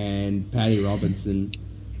Liu and Paddy Robinson.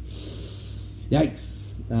 Yikes.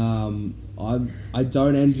 I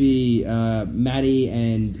don't envy Matty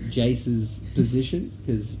and Jace's position,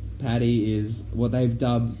 because Paddy is what they've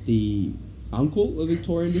dubbed the uncle of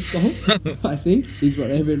Victorian disc golf. I think is what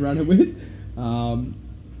they've been running with, and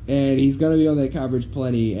he's going to be on their coverage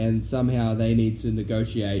plenty. And somehow they need to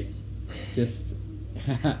negotiate just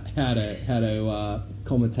how to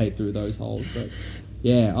commentate through those holes. But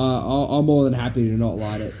yeah, I'm more than happy to not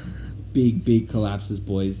light it. Big collapses,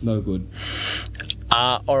 boys. No good.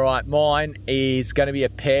 All right, mine is going to be a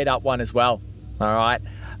paired up one as well. All right.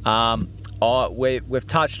 We've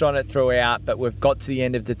touched on it throughout, but we've got to the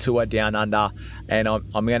end of the tour down under, and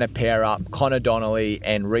I'm going to pair up Connor Donnelly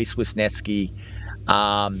and Reese Wisniewski.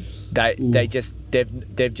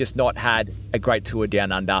 They've just not had a great tour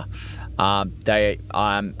down under. They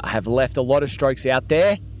have left a lot of strokes out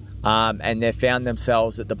there, and they've found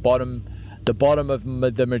themselves at the bottom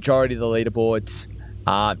of the majority of the leaderboards.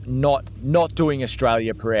 Not doing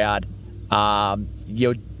Australia proud.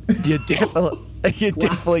 You're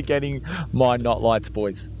definitely getting my not lights,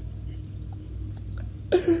 boys.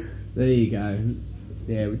 There you go.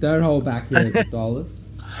 Yeah, don't hold back here at the dollars.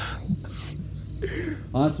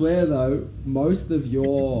 I swear though, most of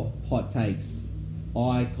your hot takes,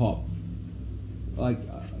 I cop. Like,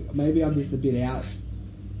 maybe I'm just a bit out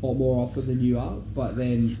or more often than you are, but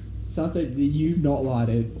then something that you've not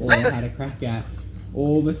lighted or had a crack at,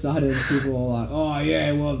 all of a sudden people are like, oh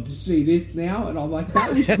yeah, well, see this now? And I'm like,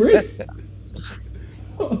 that was Chris.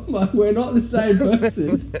 I'm like, we're not the same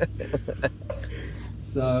person.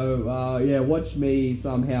 So, yeah, watch me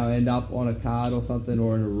somehow end up on a card or something,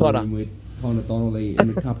 or in a room with Connor Donnelly in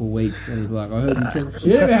a couple of weeks, and he'll be like, I heard you talk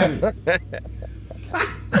shit about me.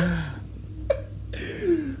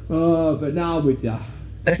 Oh, but now I'm with you.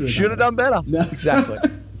 Should have done better. No. Exactly.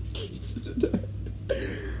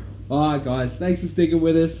 Alright guys, thanks for sticking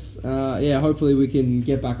with us. Yeah, hopefully we can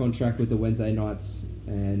get back on track with the Wednesday nights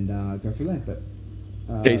and go from there. But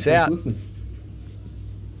Peace out. Thanks for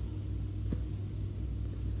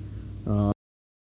listening.